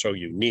network, so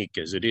unique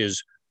is it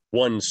is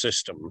one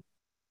system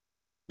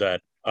that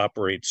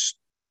operates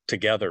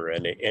together,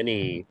 and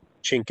any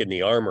chink in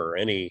the armor,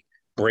 any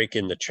break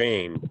in the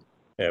chain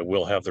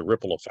will have the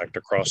ripple effect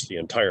across the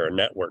entire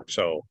network.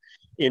 So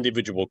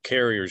individual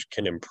carriers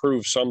can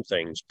improve some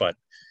things, but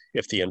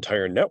if the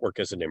entire network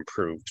isn't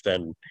improved,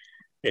 then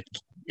it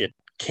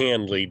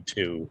can lead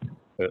to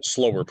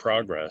slower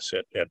progress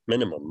at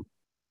minimum.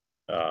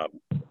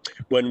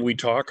 When we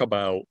talk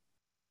about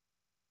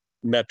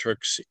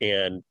metrics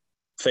and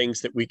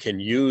things that we can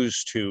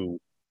use to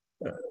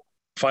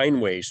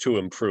find ways to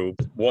improve,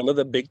 one of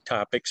the big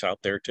topics out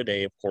there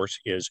today, of course,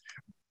 is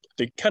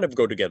they kind of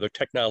go together,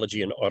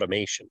 technology and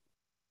automation.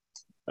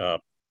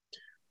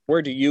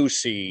 Where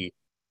does the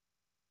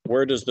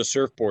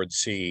surfboard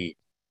see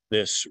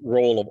this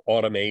role of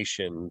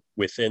automation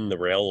within the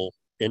rail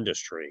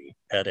industry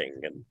heading,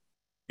 and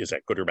is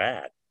that good or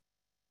bad?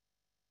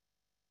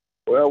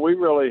 Well, we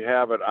really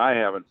haven't, I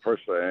haven't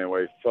personally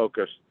anyway,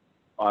 focused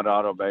on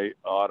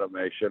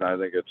automation. I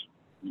think it's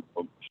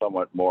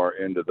somewhat more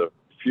into the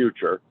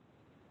future.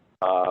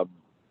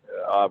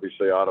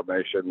 Obviously,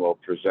 automation will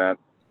present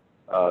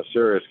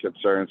serious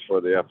concerns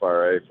for the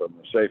FRA from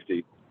the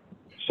safety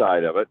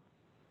side of it.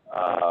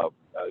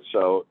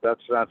 So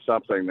that's not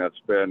something that's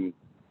been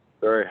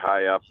very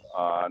high up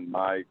on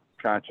my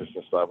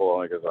consciousness level,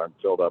 only because I'm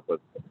filled up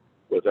with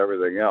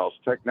everything else.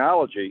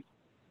 Technology,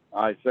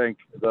 I think,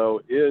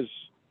 though,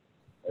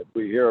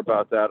 we hear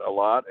about that a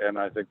lot, and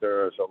I think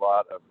there is a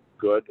lot of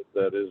good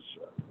that is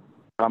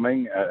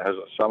coming,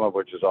 some of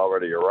which has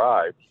already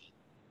arrived.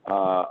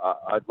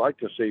 I'd like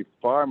to see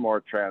far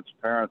more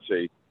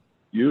transparency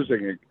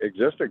using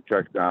existing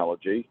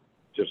technology,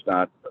 just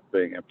not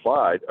being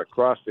applied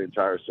across the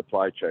entire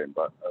supply chain.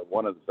 But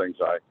one of the things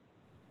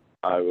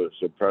I was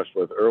impressed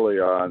with early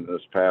on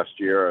this past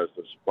year, as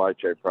the supply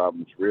chain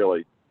problems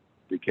really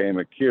became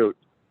acute,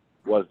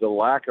 was the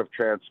lack of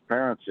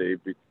transparency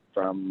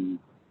from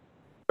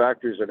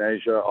factories in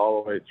Asia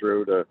all the way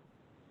through to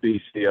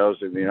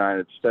BCOs in the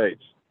United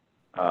States.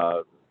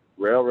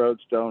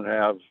 Railroads don't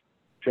have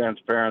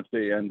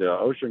transparency into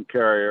ocean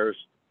carriers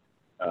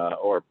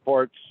or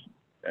ports,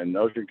 and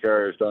ocean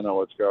carriers don't know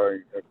what's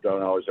going,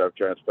 don't always have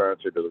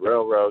transparency to the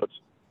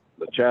railroads.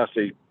 The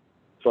chassis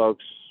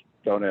folks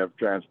don't have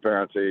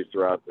transparency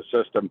throughout the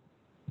system,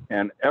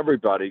 and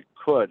everybody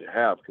could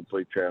have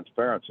complete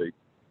transparency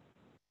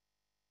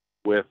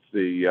with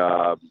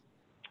the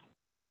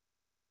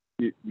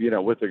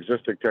with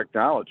existing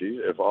technology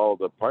if all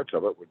the parts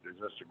of it would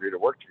just agree to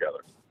work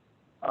together.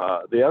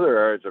 The other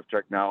areas of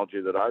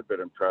technology that I've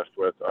been impressed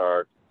with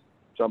are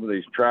some of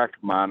these track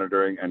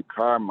monitoring and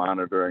car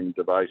monitoring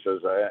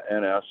devices.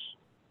 NS,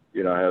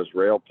 has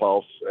rail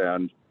pulse,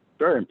 and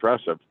very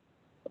impressive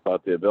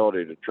about the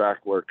ability to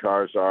track where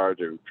cars are,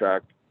 to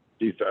track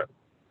keep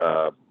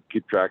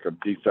track of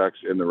defects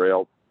in the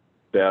rail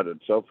bed and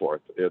so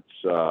forth. It's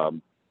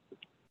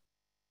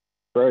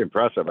very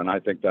impressive, and I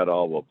think that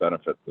all will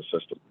benefit the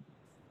system.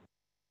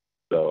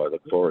 So I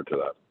look forward to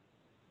that.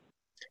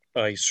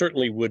 I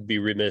certainly would be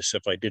remiss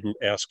if I didn't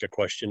ask a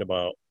question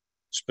about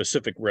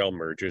specific rail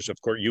mergers. Of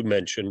course, you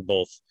mentioned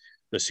both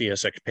the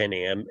CSX Pan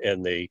Am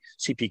and the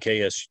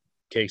CPKS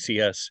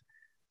KCS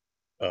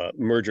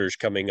mergers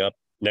coming up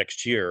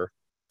next year,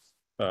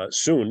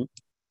 soon.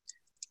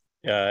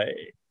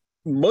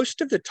 Most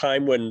of the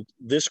time when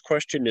this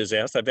question is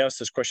asked, I've asked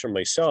this question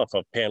myself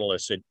of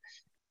panelists,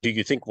 do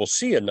you think we'll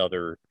see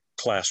another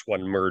Class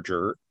 1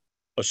 merger,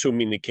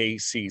 assuming the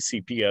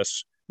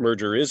KC-CPS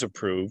merger is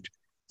approved?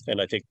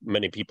 And I think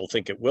many people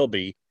think it will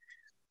be.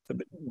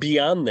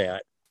 Beyond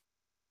that,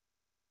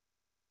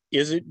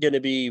 is it going to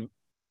be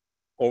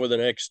over the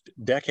next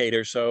decade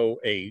or so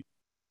a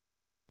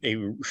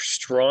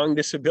strong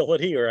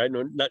disability, or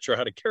I'm not sure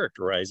how to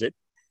characterize it?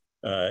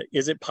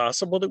 Is it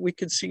possible that we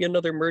could see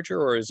another merger,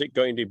 or is it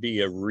going to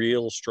be a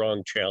real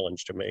strong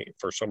challenge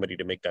for somebody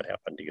to make that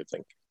happen, do you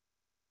think?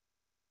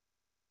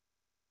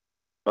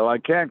 Well, I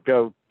can't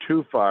go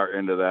too far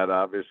into that,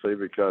 obviously,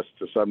 because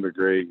to some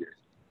degree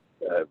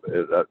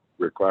that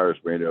requires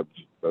me to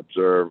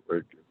observe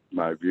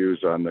my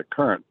views on the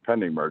current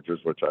pending mergers,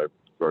 which I, of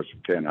course,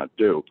 cannot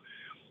do.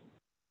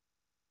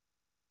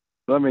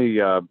 Let me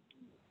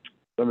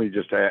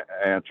just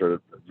answer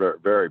it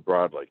very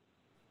broadly.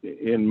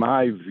 In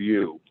my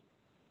view,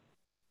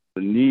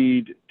 the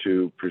need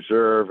to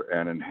preserve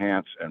and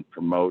enhance and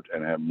promote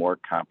and have more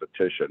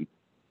competition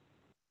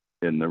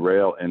in the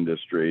rail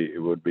industry, it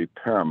would be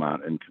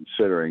paramount in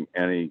considering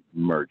any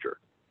merger.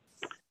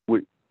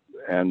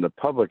 And the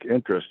public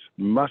interest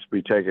must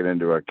be taken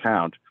into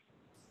account.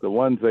 The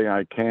one thing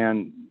I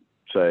can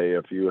say,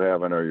 if you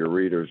haven't, or your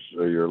readers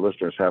or your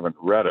listeners haven't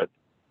read it,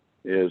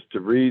 is to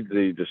read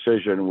the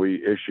decision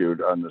we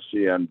issued on the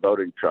CN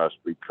Voting Trust,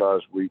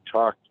 because we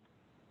talked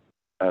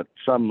at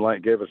some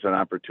length, gave us an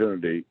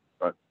opportunity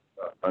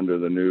under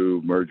the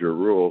new merger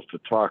rules to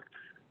talk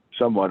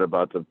somewhat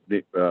about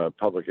the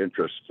public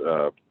interest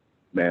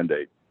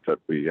mandate that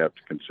we have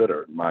to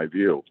consider, in my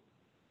view.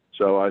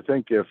 So I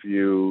think if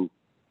you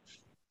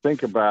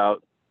think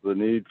about the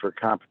need for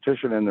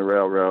competition in the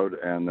railroad,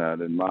 and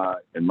that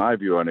in my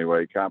view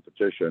anyway,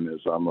 competition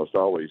is almost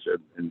always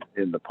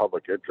in the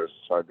public interest.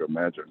 It's hard to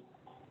imagine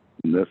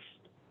in this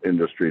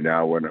industry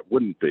now when it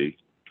wouldn't be.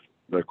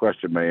 The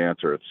question may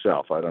answer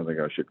itself. I don't think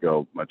I should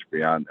go much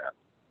beyond that.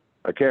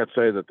 I can't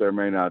say that there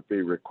may not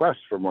be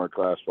requests for more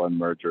Class 1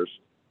 mergers,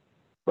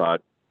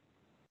 but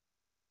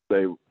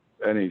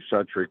any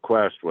such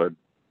request would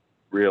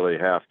really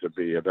have to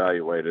be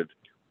evaluated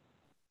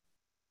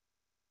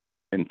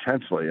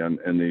intensely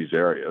in these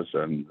areas,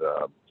 and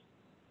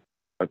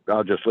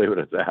I'll just leave it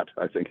at that.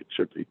 I think it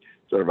should be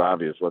sort of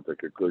obvious what the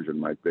conclusion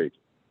might be.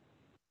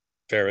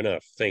 Fair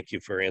enough. Thank you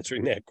for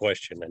answering that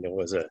question. I know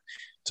it's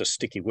a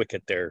sticky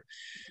wicket there.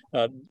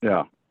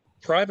 Yeah.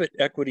 Private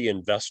equity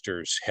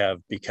investors have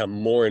become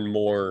more and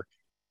more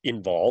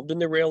involved in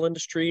the rail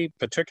industry,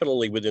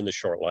 particularly within the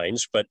short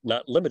lines, but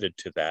not limited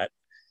to that.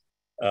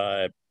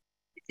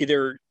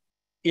 There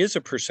is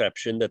a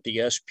perception that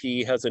the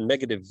SP has a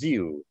negative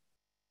view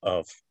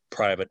of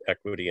private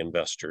equity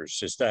investors.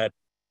 Is that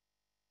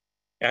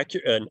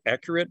an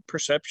accurate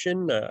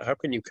perception? How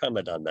can you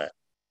comment on that?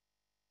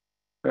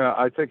 Yeah,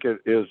 I think it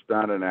is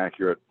not an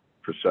accurate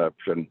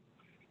perception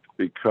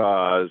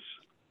because,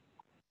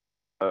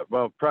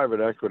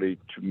 private equity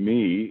to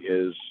me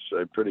is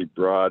a pretty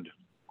broad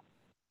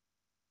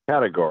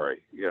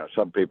category. You know,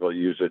 some people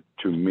use it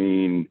to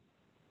mean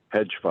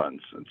hedge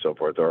funds and so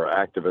forth, or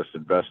activist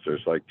investors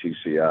like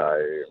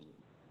TCI,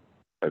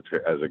 as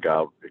it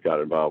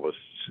got involved with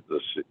the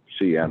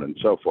CN and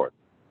so forth.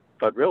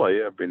 But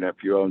really, I mean, if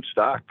you own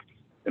stock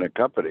in a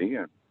company,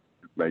 and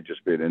it may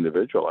just be an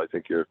individual, I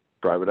think you're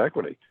private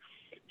equity.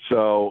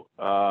 So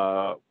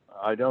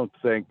I don't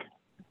think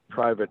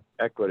private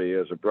equity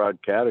as a broad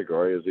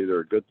category is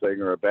either a good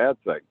thing or a bad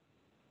thing.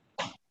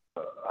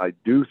 I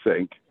do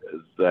think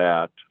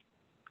that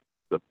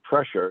the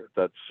pressure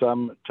that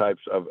some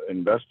types of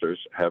investors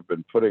have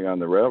been putting on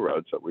the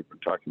railroads that we've been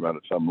talking about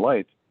at some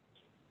length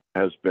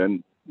has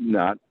been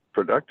not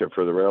productive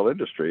for the rail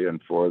industry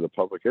and for the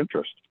public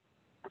interest.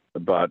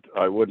 But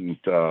I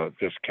wouldn't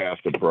just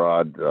cast a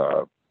broad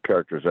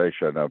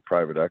characterization of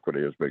private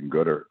equity as being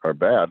good or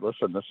bad.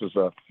 Listen, this is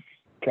a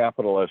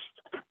capitalist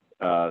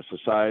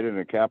society and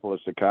a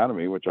capitalist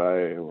economy, which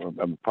I am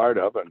a part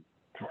of and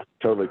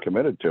totally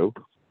committed to.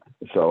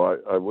 So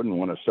I wouldn't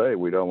want to say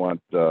we don't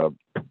want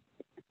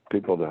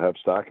people to have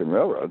stock in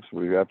railroads.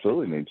 We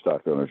absolutely need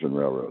stock owners in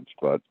railroads.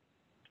 But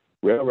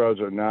railroads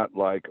are not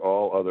like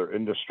all other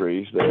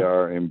industries. They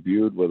are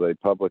imbued with a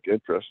public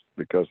interest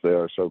because they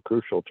are so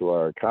crucial to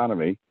our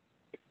economy,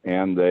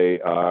 and they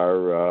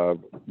are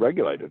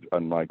regulated,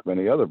 unlike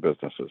many other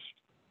businesses.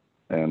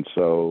 And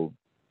so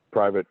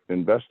private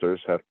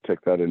investors have to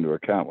take that into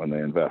account when they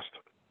invest.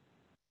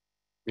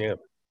 Yeah.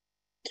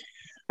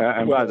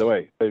 And by the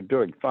way, they're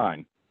doing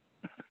fine.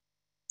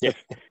 Yeah.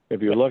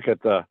 If you look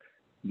at the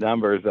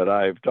numbers that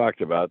I've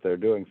talked about, they're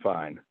doing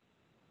fine.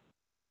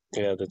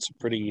 Yeah, that's a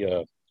pretty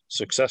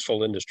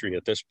successful industry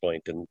at this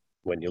point, and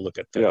when you look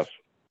at the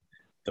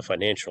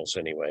financials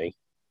anyway.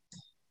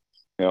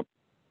 Yep.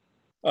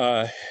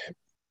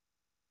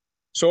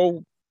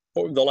 So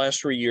over the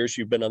last 3 years,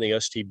 you've been on the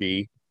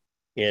STB,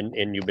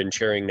 and you've been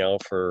chairing now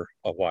for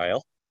a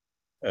while.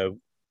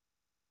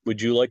 Would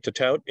you like to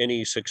tout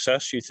any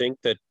success you think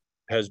that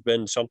has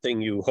been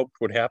something you hoped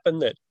would happen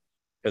that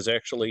has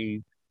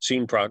actually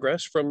seen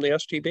progress from the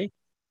STB?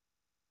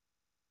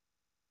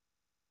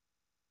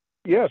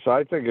 Yes,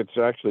 I think it's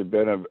actually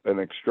been an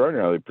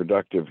extraordinarily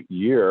productive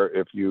year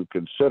if you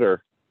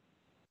consider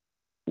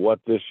what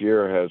this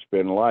year has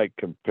been like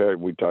compared.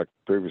 We talked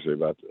previously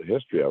about the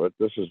history of it.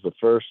 This is the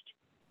first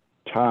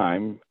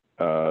time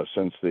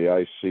since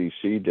the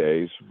ICC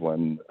days,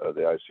 when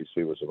the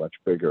ICC was a much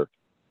bigger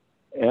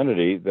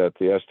entity, that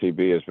the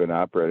STB has been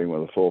operating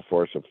with a full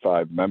force of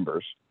 5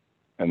 members.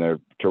 And they're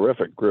a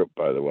terrific group,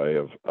 by the way,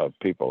 of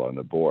people on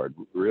the board,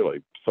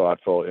 really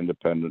thoughtful,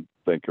 independent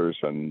thinkers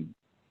and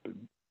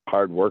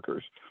hard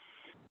workers.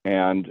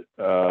 And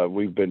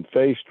we've been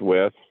faced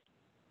with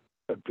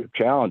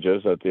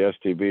challenges that the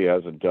STB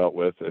hasn't dealt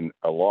with in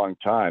a long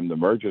time. The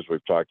mergers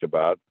we've talked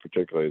about,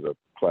 particularly the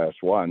Class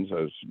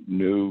 1s, is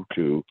new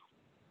to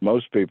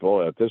most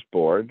people at this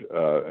board,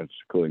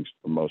 including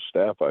most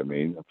staff, a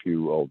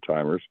few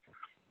old-timers,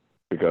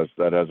 because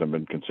that hasn't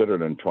been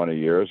considered in 20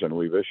 years, and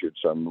we've issued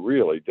some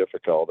really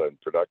difficult and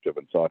productive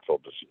and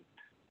thoughtful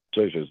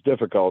decisions.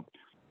 Difficult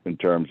in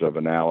terms of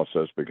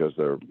analysis because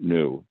they're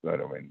new. I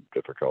don't mean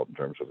difficult in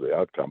terms of the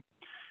outcome.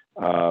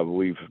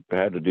 We've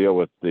had to deal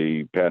with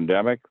the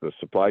pandemic, the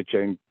supply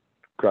chain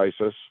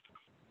crisis,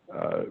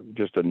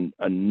 just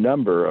a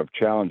number of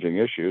challenging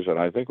issues, and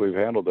I think we've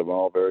handled them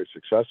all very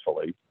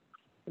successfully.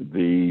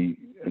 The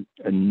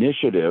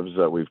initiatives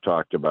that we've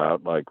talked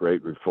about, like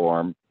rate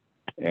reform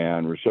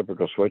and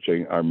reciprocal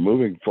switching, are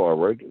moving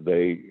forward.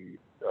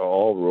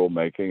 All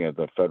rulemaking at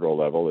the federal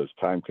level is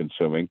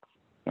time-consuming,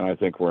 and I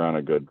think we're on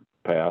a good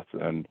path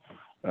and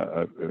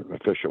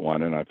efficient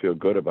one, and I feel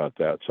good about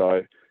that.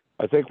 So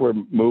I think we're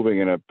moving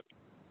in a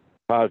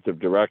positive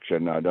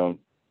direction. I don't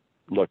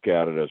look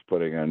at it as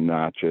putting a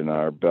notch in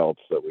our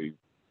belts that we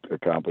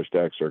accomplished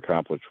X or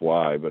accomplished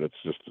Y, but it's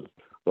just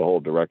the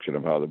whole direction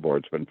of how the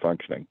board's been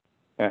functioning.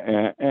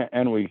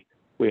 And we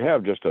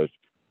have just a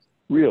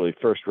really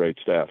first-rate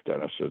staff,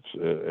 Dennis.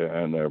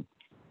 And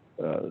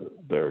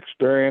they're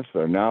experienced,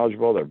 they're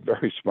knowledgeable, they're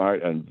very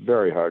smart and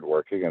very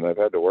hardworking, and they've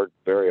had to work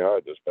very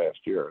hard this past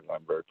year, and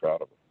I'm very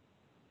proud of them.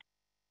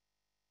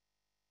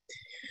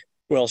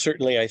 Well,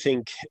 certainly, I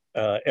think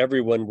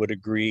everyone would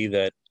agree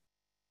that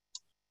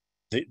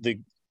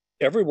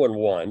everyone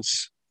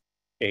wants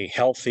a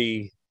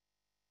healthy,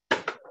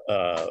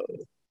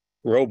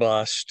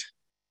 robust,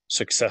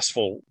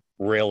 successful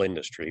rail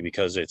industry,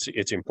 because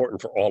it's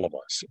important for all of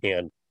us.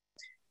 And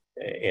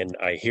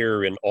I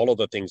hear in all of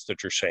the things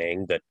that you're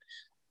saying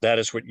that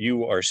is what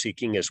you are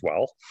seeking as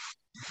well.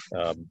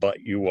 But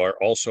you are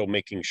also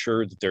making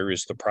sure that there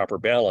is the proper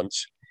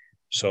balance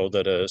so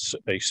that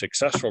a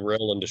successful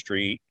rail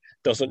industry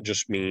doesn't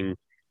just mean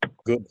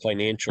good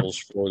financials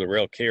for the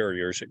rail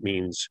carriers. It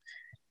means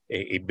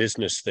a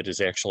business that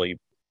is actually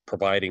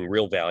providing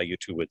real value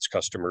to its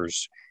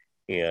customers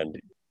and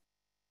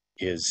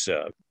is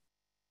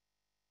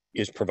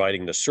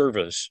providing the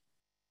service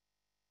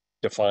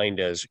defined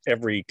as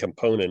every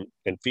component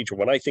and feature.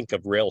 When I think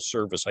of rail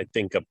service, I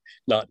think of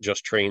not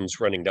just trains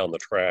running down the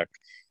track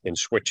and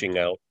switching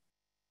out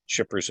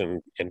shippers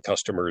and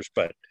customers,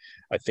 but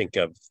I think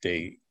of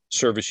the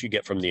service you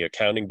get from the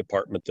accounting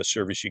department, the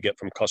service you get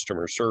from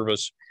customer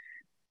service,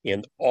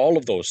 and all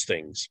of those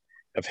things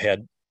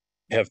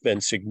have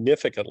been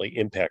significantly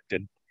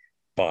impacted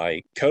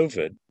by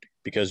COVID,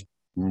 because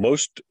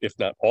most, if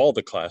not all,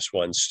 the Class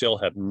 1s still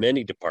have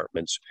many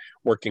departments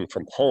working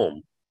from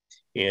home.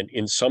 And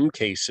in some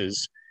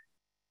cases,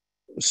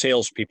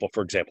 salespeople,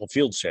 for example,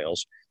 field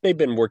sales, they've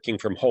been working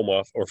from home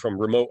or from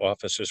remote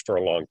offices for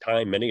a long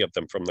time, many of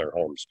them from their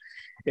homes.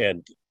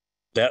 And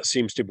that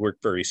seems to work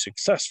very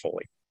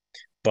successfully.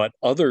 But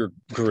other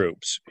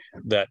groups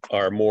that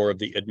are more of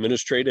the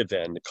administrative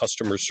end,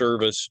 customer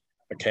service,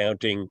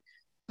 accounting,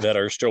 that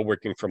are still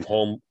working from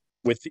home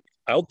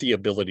without the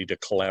ability to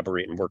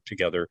collaborate and work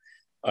together,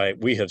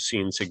 we have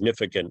seen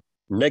significant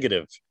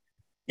negative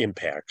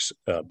impacts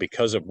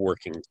because of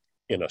working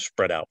in a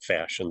spread out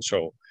fashion.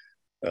 So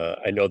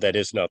I know that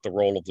is not the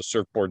role of the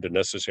CERC board to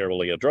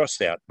necessarily address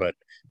that, but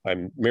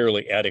I'm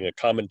merely adding a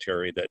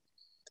commentary that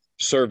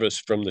service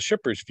from the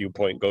shipper's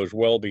viewpoint goes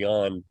well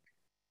beyond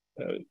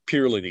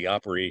purely the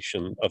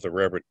operation of the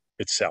railroad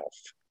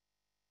itself.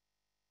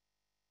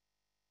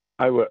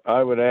 I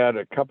would add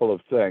a couple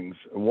of things.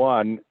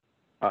 One,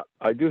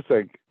 I do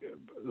think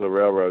the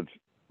railroads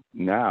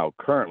now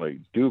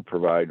currently do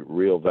provide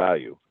real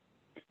value.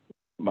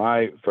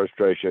 My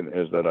frustration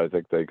is that I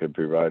think they could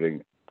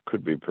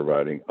be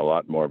providing a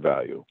lot more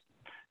value.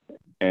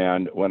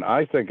 And when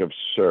I think of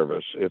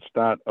service, it's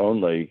not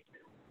only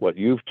what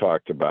you've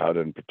talked about,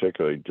 and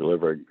particularly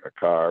delivering a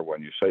car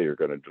when you say you're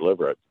going to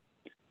deliver it,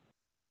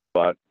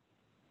 but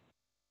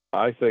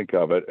I think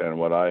of it, and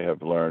what I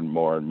have learned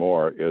more and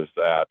more, is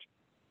that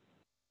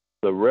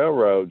the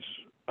railroads,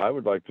 I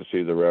would like to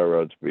see the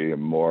railroads be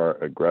more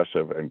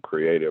aggressive and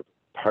creative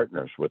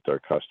partners with their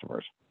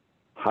customers.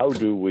 How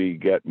do we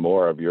get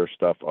more of your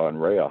stuff on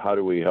rail? How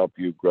do we help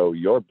you grow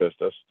your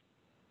business,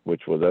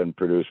 which will then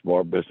produce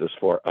more business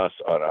for us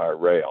on our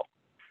rail?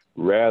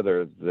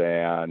 rather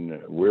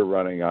than we're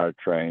running our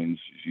trains,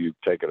 you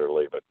take it or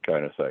leave it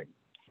kind of thing.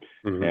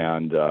 Mm-hmm.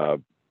 And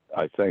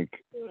I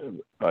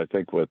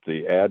think with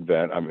the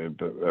advent, I mean,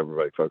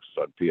 everybody focuses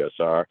on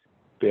PSR.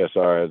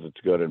 PSR has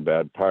its good and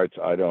bad parts.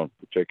 I don't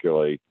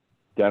particularly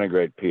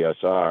denigrate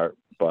PSR,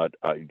 but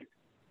I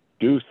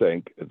do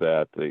think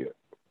that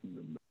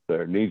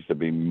there needs to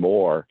be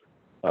more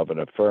of an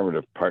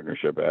affirmative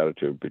partnership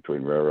attitude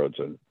between railroads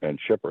and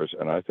shippers.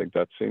 And I think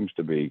that seems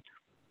to be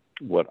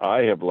what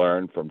I have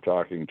learned from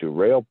talking to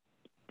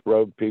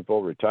railroad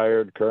people,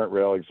 retired, current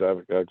rail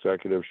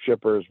executives,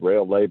 shippers,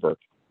 rail labor,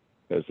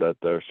 is that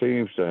there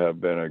seems to have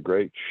been a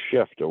great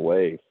shift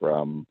away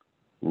from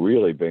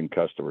really being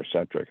customer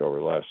centric over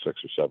the last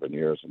 6 or 7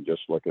 years and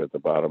just looking at the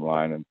bottom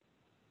line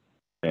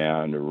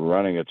and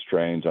running its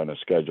trains on a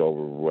schedule,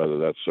 whether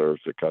that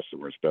serves the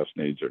customer's best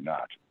needs or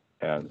not.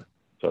 And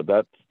so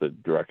that's the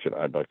direction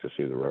I'd like to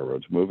see the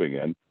railroads moving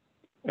in,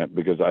 and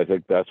because I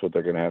think that's what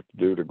they're going to have to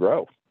do to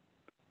grow.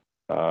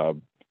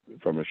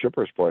 From a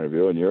shipper's point of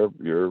view, and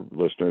your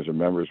listeners and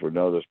members would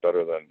know this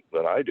better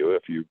than I do,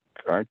 if you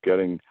aren't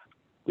getting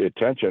the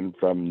attention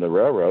from the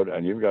railroad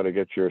and you've got to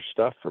get your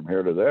stuff from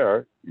here to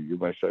there, you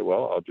may say,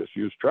 well, I'll just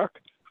use truck.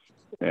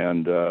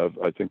 And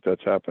I think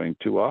that's happening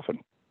too often.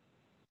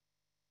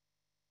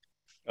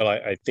 Well,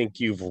 I think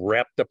you've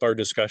wrapped up our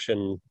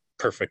discussion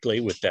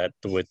perfectly with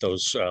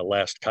those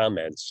last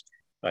comments.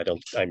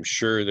 I'm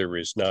sure there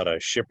is not a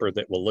shipper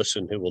that will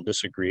listen who will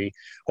disagree.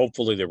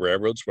 Hopefully the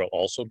railroads will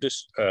also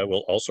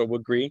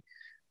agree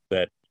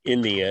that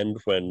in the end,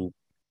 when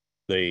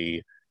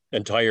the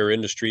entire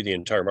industry, the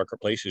entire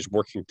marketplace is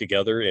working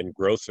together and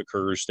growth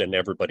occurs, then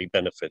everybody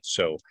benefits.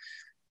 So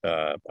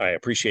I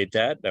appreciate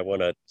that. I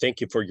want to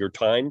thank you for your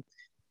time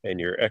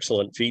and your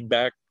excellent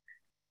feedback.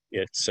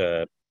 It's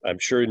I'm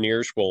sure the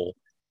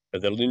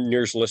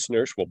NEARS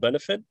listeners will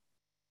benefit,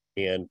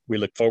 and we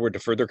look forward to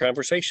further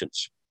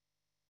conversations.